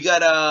 Yeah, we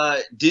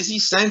got Dizzy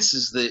Sense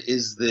is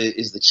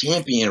the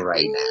champion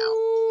right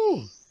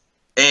now.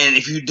 And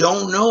if you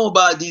don't know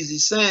about Dizzy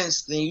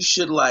Sense, then you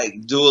should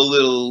do a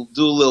little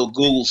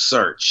Google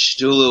search.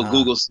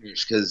 Google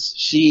search, because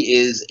she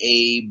is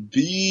a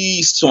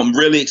beast. So I'm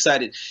really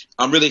excited.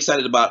 I'm really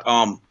excited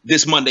about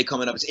this Monday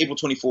coming up. It's April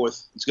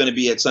 24th. It's going to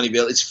be at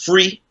Sunnyvale. It's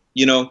free.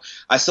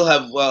 I still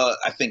have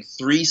I think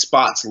 3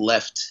 spots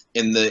left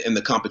in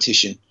the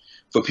competition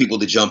for people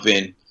to jump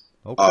in.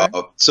 Okay.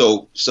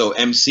 So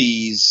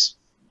MCs,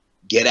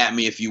 get at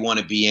me if you want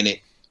to be in it.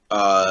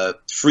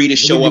 Free to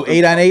show up.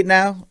 8 on 8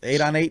 now.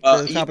 8 on 8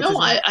 for the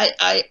competition.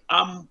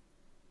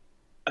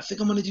 I think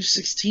I'm gonna do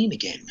 16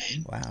 again,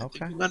 man. Wow.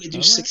 Okay. I'm gonna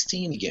do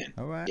 16 again.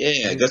 All right.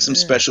 Yeah, I got some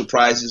special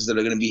prizes that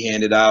are gonna be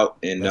handed out,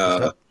 and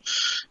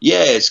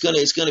it's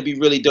gonna be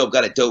really dope.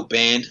 Got a dope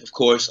band, of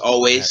course.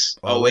 Always.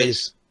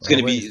 It's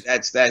gonna be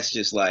that's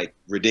just like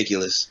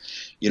ridiculous.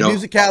 The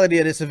musicality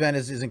of this event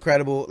is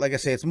incredible. Like I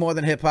say, it's more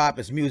than hip hop.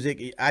 It's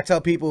music. I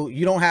tell people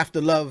you don't have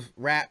to love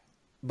rap,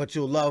 but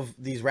you'll love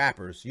these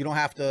rappers. You don't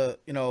have to,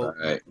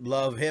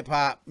 love hip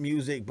hop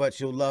music, but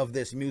you'll love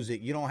this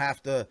music. You don't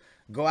have to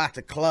go out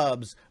to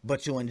clubs,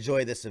 but you'll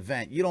enjoy this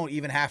event. You don't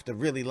even have to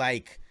really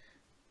like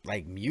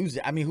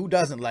music. I mean, who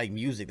doesn't like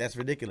music? That's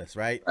ridiculous,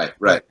 right?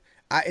 Right.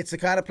 It's the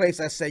kind of place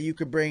I say you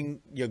could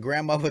bring your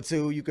grandmother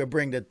to. You could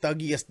bring the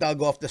thuggiest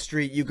thug off the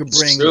street. You could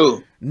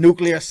bring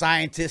nuclear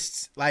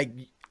scientists. Like,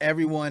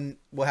 everyone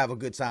will have a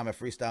good time at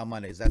Freestyle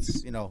Mondays.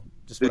 That's,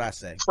 just what I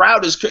say.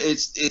 Crowd is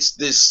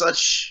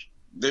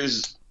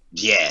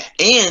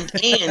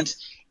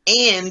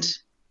and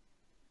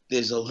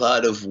there's a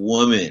lot of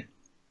women,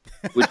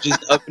 which is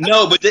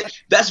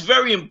that's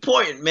very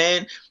important,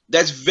 man.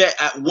 That's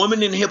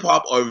women in hip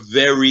hop are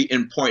very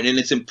important, and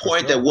it's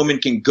important that women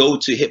can go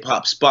to hip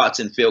hop spots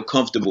and feel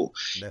comfortable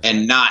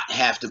and not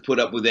have to put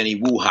up with any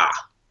woo-ha.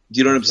 Do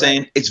you know what I'm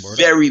saying? It's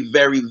very,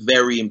 very,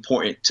 very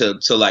important to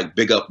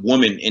big up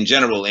women in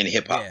general in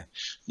hip hop.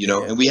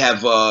 And we have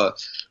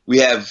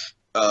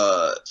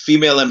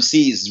female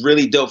MCs,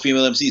 really dope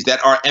female MCs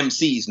that are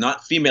MCs,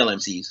 not female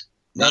MCs,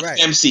 not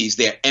MCs.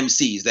 They're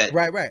MCs that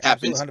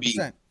happen to be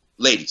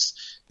ladies.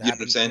 You know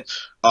what I'm saying?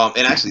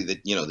 And actually,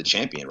 the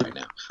champion right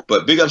now.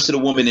 But big ups to the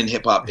woman in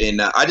hip hop,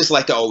 and I just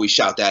like to always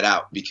shout that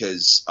out,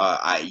 because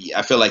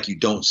I feel like you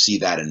don't see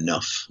that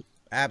enough.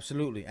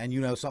 Absolutely, and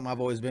something I've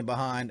always been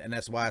behind, and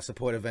that's why I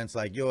support events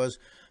like yours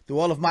through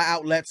all of my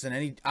outlets, and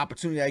any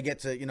opportunity I get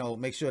to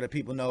make sure that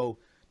people know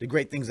the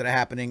great things that are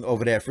happening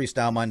over there at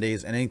Freestyle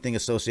Mondays, and anything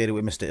associated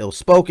with Mr.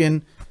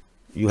 Illspokinn.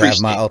 You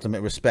have my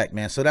ultimate respect,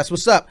 man. So that's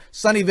what's up.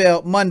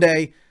 Sunnyvale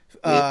Monday,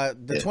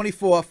 the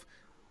 24th.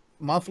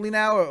 Monthly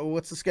now, or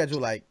what's the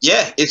schedule like?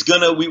 Yeah, it's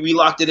gonna we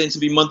locked it in to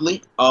be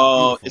monthly.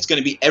 It's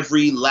gonna be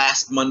every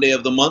last Monday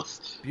of the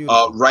month.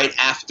 Right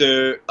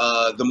after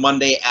the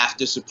Monday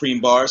after Supreme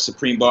Bars.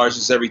 Supreme Bars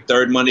is every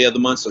 3rd Monday of the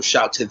month, so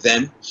shout to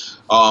them.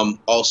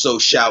 Also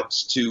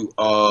shouts to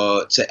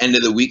End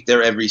of the Week.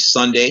 They're every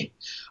Sunday.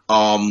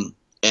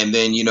 And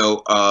then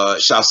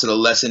shouts to the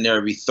Lesson there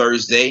every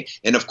Thursday,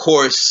 and of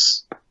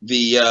course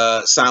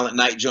the Silent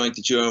Night joint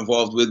that you're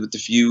involved with the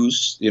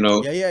Fuse,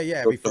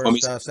 every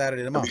first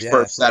Saturday of the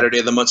month. Saturday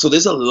of the month. So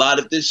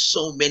there's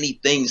so many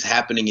things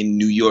happening in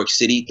New York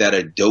City that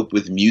are dope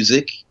with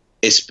music,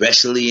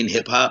 especially in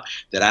hip hop,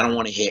 that I don't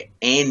want to hear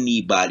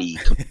anybody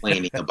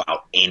complaining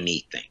about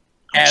anything.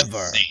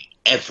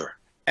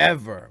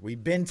 Ever.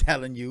 We've been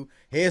telling you,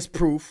 here's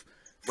proof.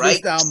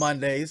 Freestyle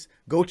Mondays,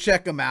 go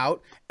check them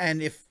out.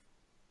 And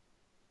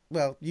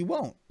you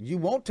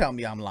won't tell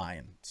me I'm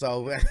lying.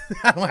 So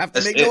I don't have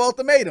to make no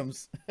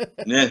ultimatums.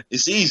 Yeah,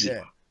 it's easy.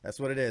 That's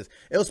what it is.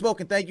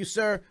 Illspokinn, thank you,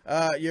 sir.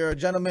 You're a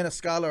gentleman, a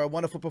scholar, a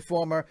wonderful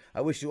performer.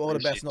 I wish you all the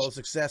best and all the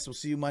success. We'll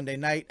see you Monday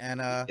night.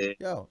 And,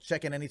 yo,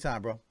 check in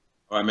anytime, bro.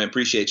 All right, man.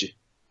 Appreciate you.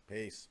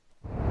 Peace.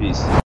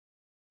 Peace.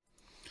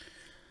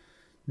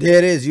 There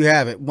it is. You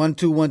have it.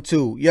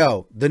 1212.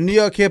 Yo, the New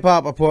York Hip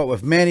Hop Report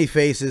with Manny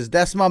Faces.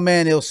 That's my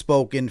man,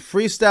 Illspokinn.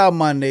 Freestyle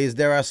Mondays.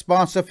 They're our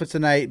sponsor for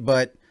tonight,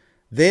 but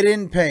they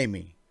didn't pay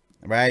me,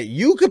 right?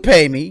 You could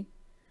pay me,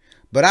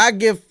 but I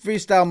give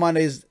Freestyle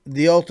Mondays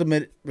the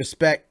ultimate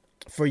respect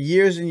for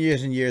years and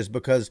years and years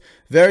because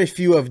very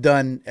few have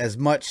done as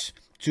much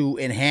to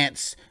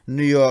enhance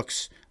New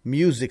York's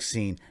music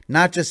scene,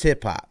 not just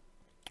hip hop.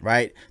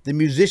 Right? The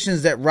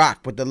musicians that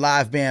rock with the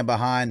live band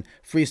behind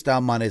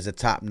Freestyle Mondays are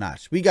top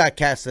notch. We got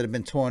cats that have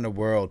been touring the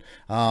world.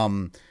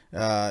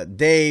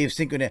 Dave,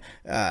 Synchronet,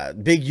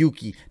 Big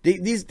Yuki.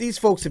 These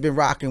folks have been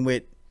rocking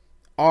with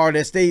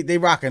artists. They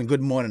rocking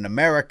Good Morning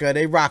America.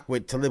 They rock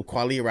with Talib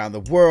Kweli around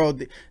the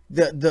world.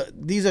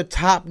 These are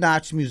top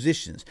notch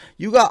musicians.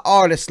 You got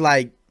artists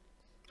like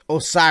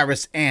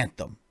Osiris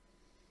Anthem.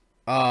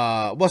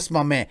 What's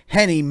my man?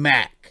 Henny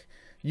Mac.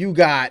 You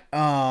got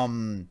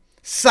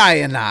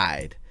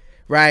Cyanide.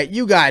 Right?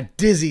 You got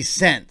Dizzy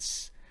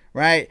Sense,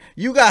 right?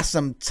 You got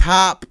some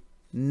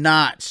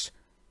top-notch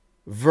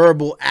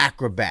verbal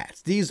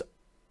acrobats.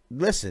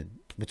 Listen,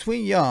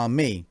 between y'all and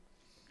me,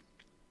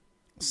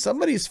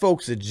 some of these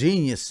folks are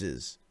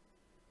geniuses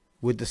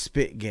with the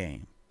spit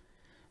game.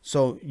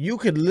 So you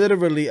could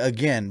literally,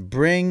 again,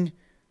 bring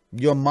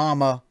your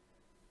mama,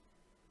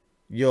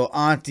 your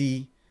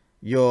auntie,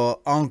 your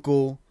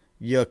uncle,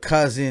 your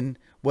cousin,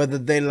 whether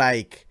they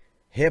like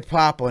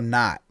hip-hop or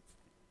not.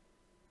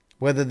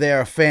 Whether they're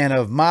a fan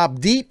of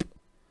Mobb Deep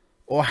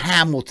or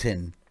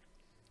Hamilton,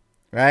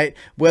 right?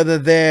 Whether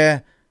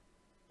they're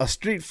a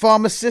street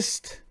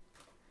pharmacist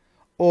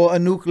or a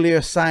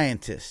nuclear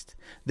scientist.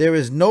 There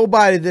is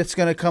nobody that's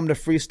going to come to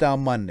Freestyle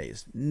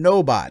Mondays.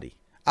 Nobody.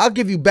 I'll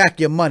give you back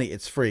your money.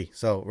 It's free.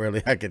 So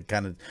really,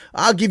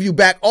 I'll give you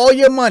back all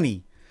your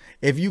money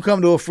if you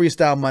come to a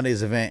Freestyle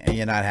Mondays event and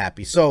you're not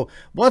happy. So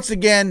once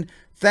again,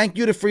 thank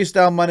you to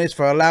Freestyle Mondays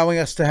for allowing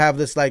us to have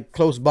this like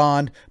close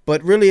bond,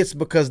 but really it's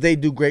because they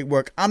do great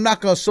work. I'm not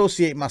going to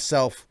associate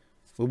myself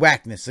with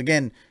whackness.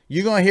 Again,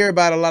 you're going to hear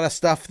about a lot of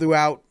stuff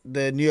throughout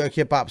the New York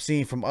hip hop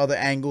scene from other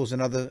angles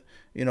and other,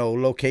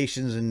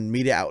 locations and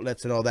media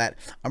outlets and all that.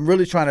 I'm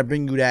really trying to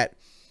bring you that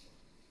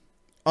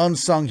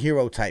unsung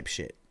hero type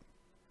shit.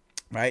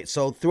 Right,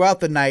 so throughout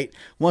the night,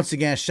 once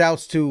again,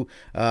 shouts to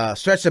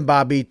Stretch and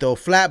Bobbito,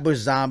 Flatbush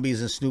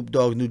Zombies, and Snoop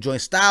Dogg's new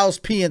joint. Styles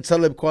P and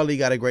Talib Kweli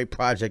got a great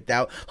project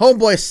out.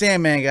 Homeboy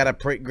Sandman got a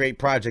great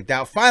project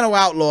out. Final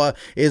Outlaw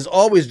is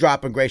always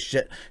dropping great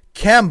shit.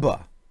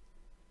 Kemba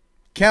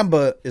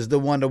is the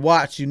one to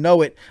watch. You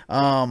know it.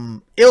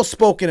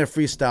 Illspokinn and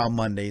Freestyle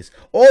Mondays.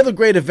 All the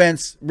great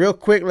events. Real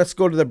quick, let's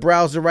go to the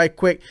browser right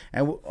quick.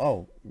 And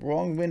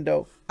wrong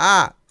window.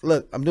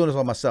 Look, I'm doing this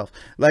all myself.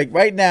 Like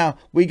right now,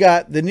 we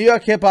got the New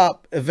York Hip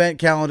Hop event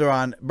calendar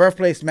on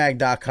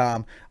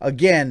birthplacemag.com.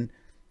 Again,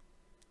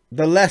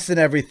 the lesson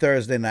every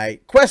Thursday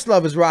night.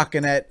 Questlove is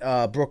rocking at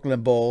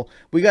Brooklyn Bowl.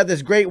 We got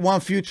this great One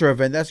Future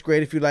event. That's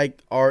great if you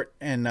like art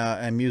and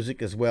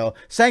music as well.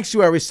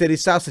 Sanctuary City,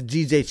 shouts to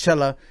DJ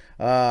Chella.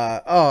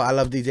 I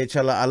love DJ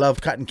Chella. I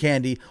love Cotton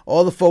Candy.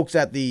 All the folks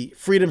at the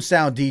Freedom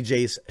Sound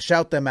DJs,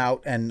 shout them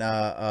out and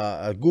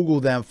Google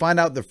them. Find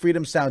out the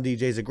Freedom Sound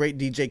DJs, a great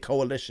DJ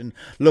coalition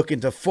looking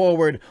to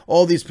forward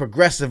all these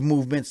progressive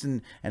movements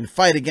and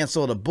fight against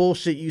all the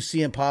bullshit you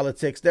see in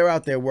politics. They're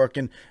out there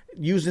working,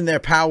 using their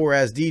power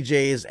as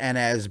DJs and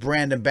as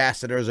brand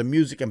ambassadors or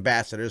music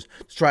ambassadors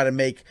to try to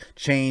make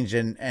change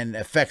and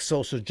affect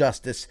social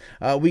justice.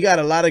 We got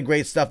a lot of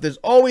great stuff. There's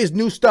always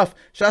new stuff.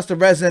 Shouts to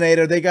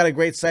Resonator. They got a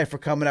great cipher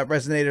coming up.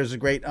 Resonator is a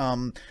great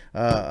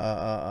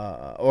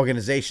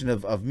organization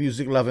of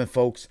music loving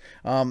folks.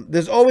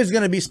 There's always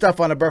going to be stuff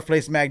on the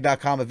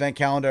birthplacemag.com event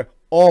calendar.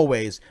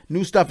 Always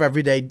new stuff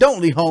every day.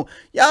 Don't leave home.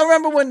 Y'all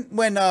remember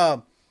when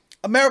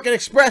American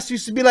Express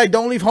used to be like,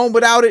 don't leave home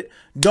without it.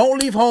 Don't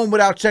leave home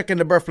without checking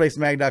the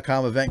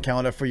birthplacemag.com event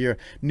calendar for your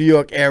New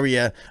York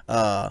area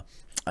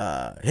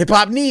hip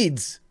hop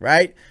needs,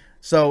 right?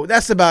 So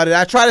that's about it.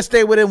 I try to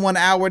stay within 1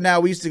 hour now.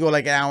 We used to go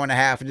like an hour and a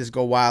half and just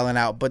go wilding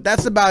out. But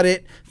that's about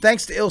it.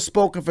 Thanks to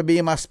Illspokinn for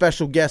being my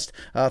special guest.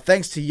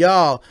 Thanks to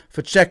y'all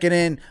for checking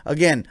in.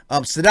 Again,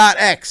 Sadat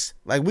X.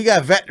 Like, we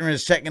got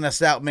veterans checking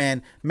us out,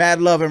 man. Mad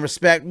love and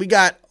respect. We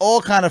got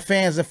all kind of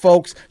fans and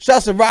folks.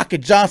 Shouts to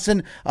Rocket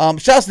Johnson.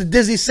 Shouts to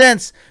Dizzy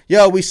Sense.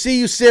 Yo, we see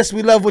you, sis.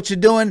 We love what you're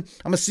doing.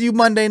 I'm going to see you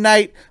Monday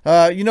night.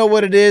 You know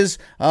what it is.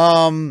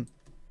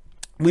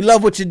 We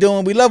love what you're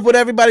doing. We love what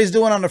everybody's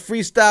doing on the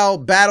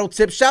freestyle battle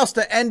tip. Shouts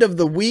to End of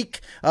the Week.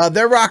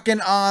 They're rocking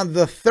on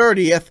the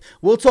 30th.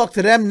 We'll talk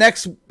to them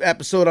next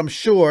episode, I'm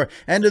sure.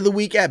 End of the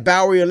Week at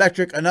Bowery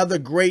Electric, another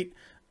great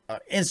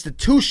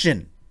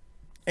institution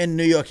in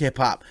New York hip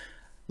hop.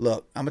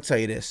 Look, I'm going to tell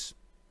you this.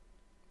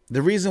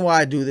 The reason why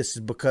I do this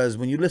is because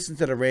when you listen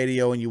to the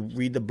radio and you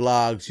read the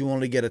blogs, you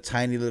only get a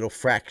tiny little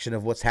fraction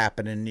of what's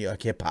happening in New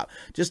York hip-hop.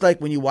 Just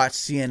like when you watch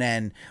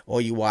CNN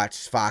or you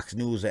watch Fox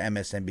News or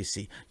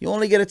MSNBC. You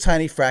only get a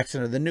tiny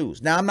fraction of the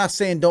news. Now, I'm not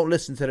saying don't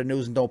listen to the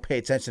news and don't pay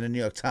attention to New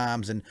York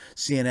Times and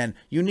CNN.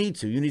 You need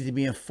to. You need to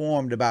be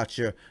informed about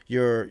your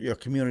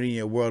community and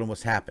your world and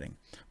what's happening,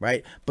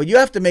 right? But you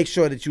have to make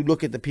sure that you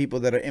look at the people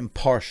that are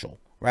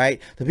impartial,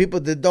 right? The people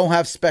that don't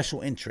have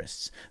special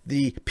interests.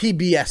 The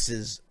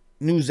PBS's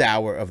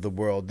NewsHour of the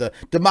world, the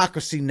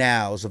Democracy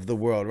Nows of the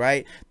world,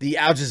 right? The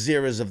Al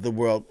Jazeera's of the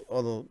world.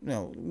 Although, you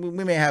know,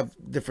 we may have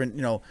different,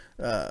 you know,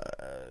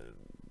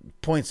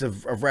 points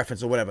of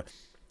reference or whatever.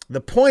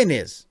 The point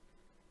is,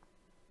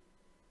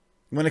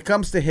 when it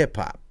comes to hip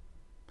hop,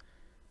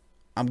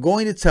 I'm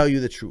going to tell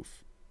you the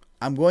truth.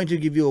 I'm going to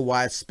give you a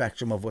wide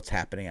spectrum of what's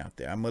happening out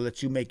there. I'm going to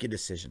let you make your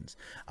decisions.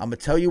 I'm going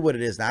to tell you what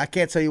it is. Now, I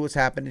can't tell you what's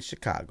happening in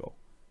Chicago,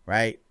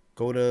 right?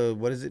 Go to,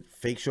 what is it?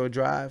 Fake Shore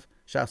Drive.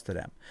 Shouts to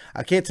them.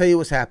 I can't tell you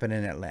what's happening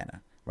in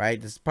Atlanta, right?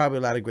 There's probably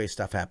a lot of great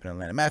stuff happening in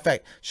Atlanta. Matter of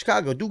fact,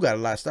 Chicago do got a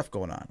lot of stuff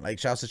going on. Like,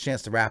 shouts to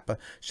Chance the Rapper.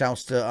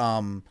 Shouts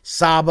to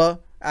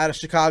Saba out of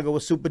Chicago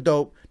was super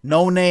dope.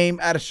 No Name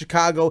out of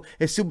Chicago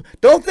is super.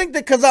 Don't think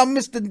that because I'm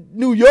Mr.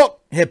 New York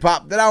hip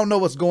hop that I don't know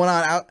what's going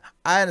on.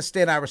 I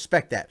understand. I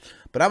respect that.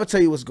 But I will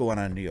tell you what's going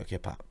on in New York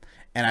hip hop.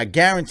 And I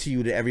guarantee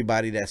you to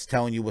everybody that's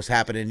telling you what's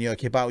happening in New York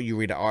hip hop, you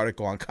read an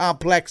article on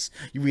Complex,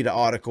 you read an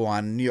article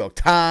on New York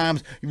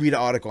Times, you read an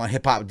article on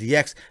Hip Hop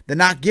DX. They're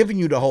not giving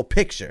you the whole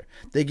picture.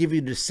 They give you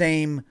the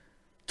same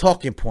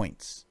talking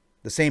points,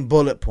 the same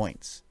bullet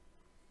points.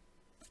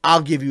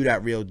 I'll give you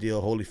that real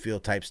deal,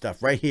 Holyfield type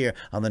stuff right here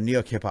on the New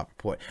York Hip Hop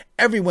Report.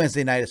 Every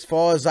Wednesday night, as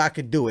far as I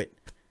could do it.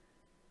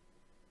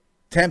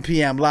 10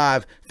 p.m.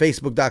 live,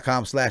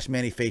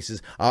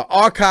 facebook.com/MannyFaces. I'll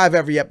archive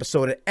every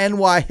episode at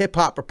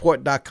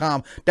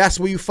nyhiphopreport.com. That's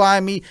where you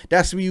find me.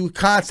 That's where you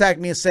contact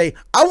me and say,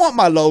 I want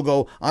my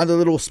logo on the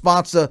little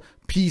sponsor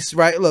piece,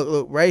 right?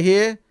 Look, right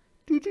here.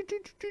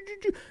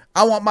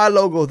 I want my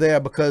logo there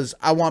because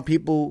I want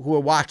people who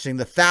are watching,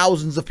 the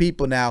thousands of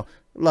people now,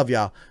 love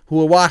y'all,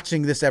 who are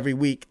watching this every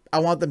week. I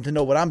want them to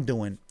know what I'm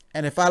doing.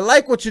 And if I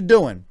like what you're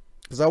doing,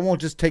 because I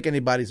won't just take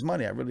anybody's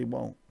money, I really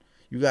won't.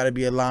 You got to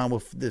be aligned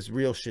with this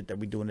real shit that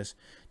we doing, this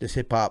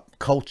hip hop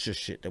culture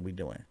shit that we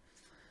doing.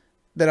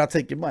 Then I'll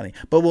take your money.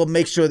 But we'll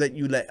make sure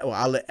that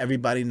I'll let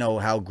everybody know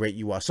how great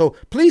you are. So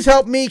please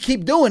help me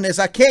keep doing this.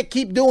 I can't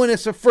keep doing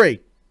this for free.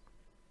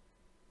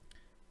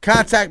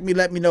 Contact me.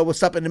 Let me know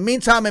what's up. In the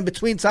meantime, in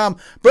between time,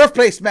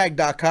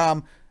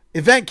 birthplacemag.com,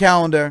 event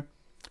calendar,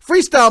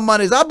 Freestyle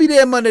Mondays. I'll be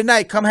there Monday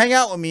night. Come hang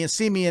out with me and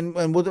see me,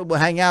 and we'll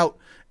hang out.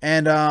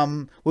 And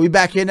we'll be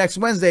back here next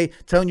Wednesday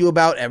telling you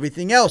about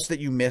everything else that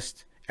you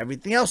missed.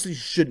 Everything else that you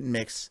shouldn't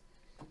mix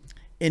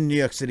in New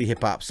York City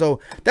hip hop. So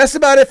that's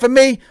about it for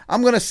me.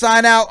 I'm going to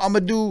sign out. I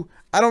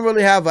don't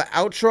really have an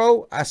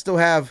outro. I still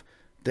have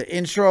the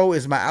intro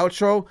is my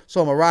outro.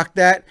 So I'm going to rock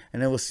that. And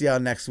then we'll see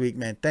y'all next week,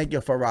 man. Thank you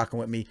for rocking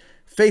with me.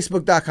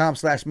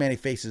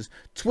 Facebook.com/MannyFaces.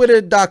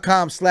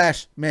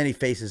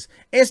 Twitter.com/MannyFaces.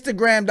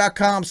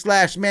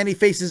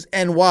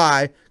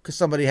 Instagram.com/MannyFacesNY. Because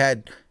somebody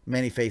had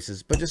Manny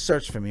Faces. But just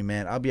search for me,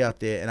 man. I'll be out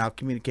there and I'll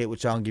communicate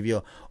with y'all and give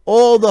you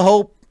all the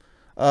hope.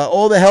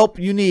 All the help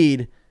you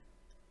need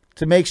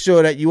to make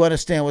sure that you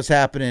understand what's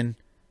happening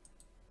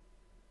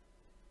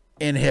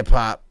in hip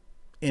hop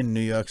in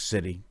New York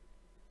City.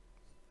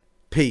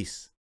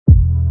 Peace.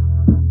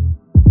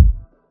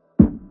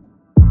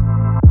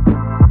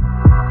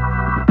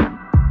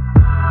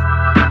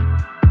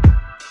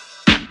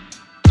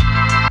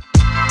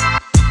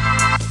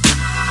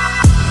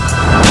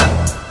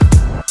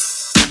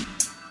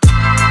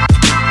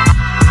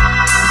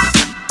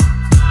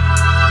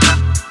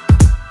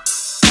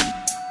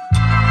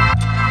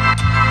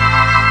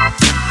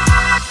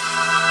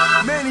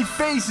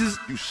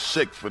 You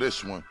sick for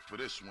this one.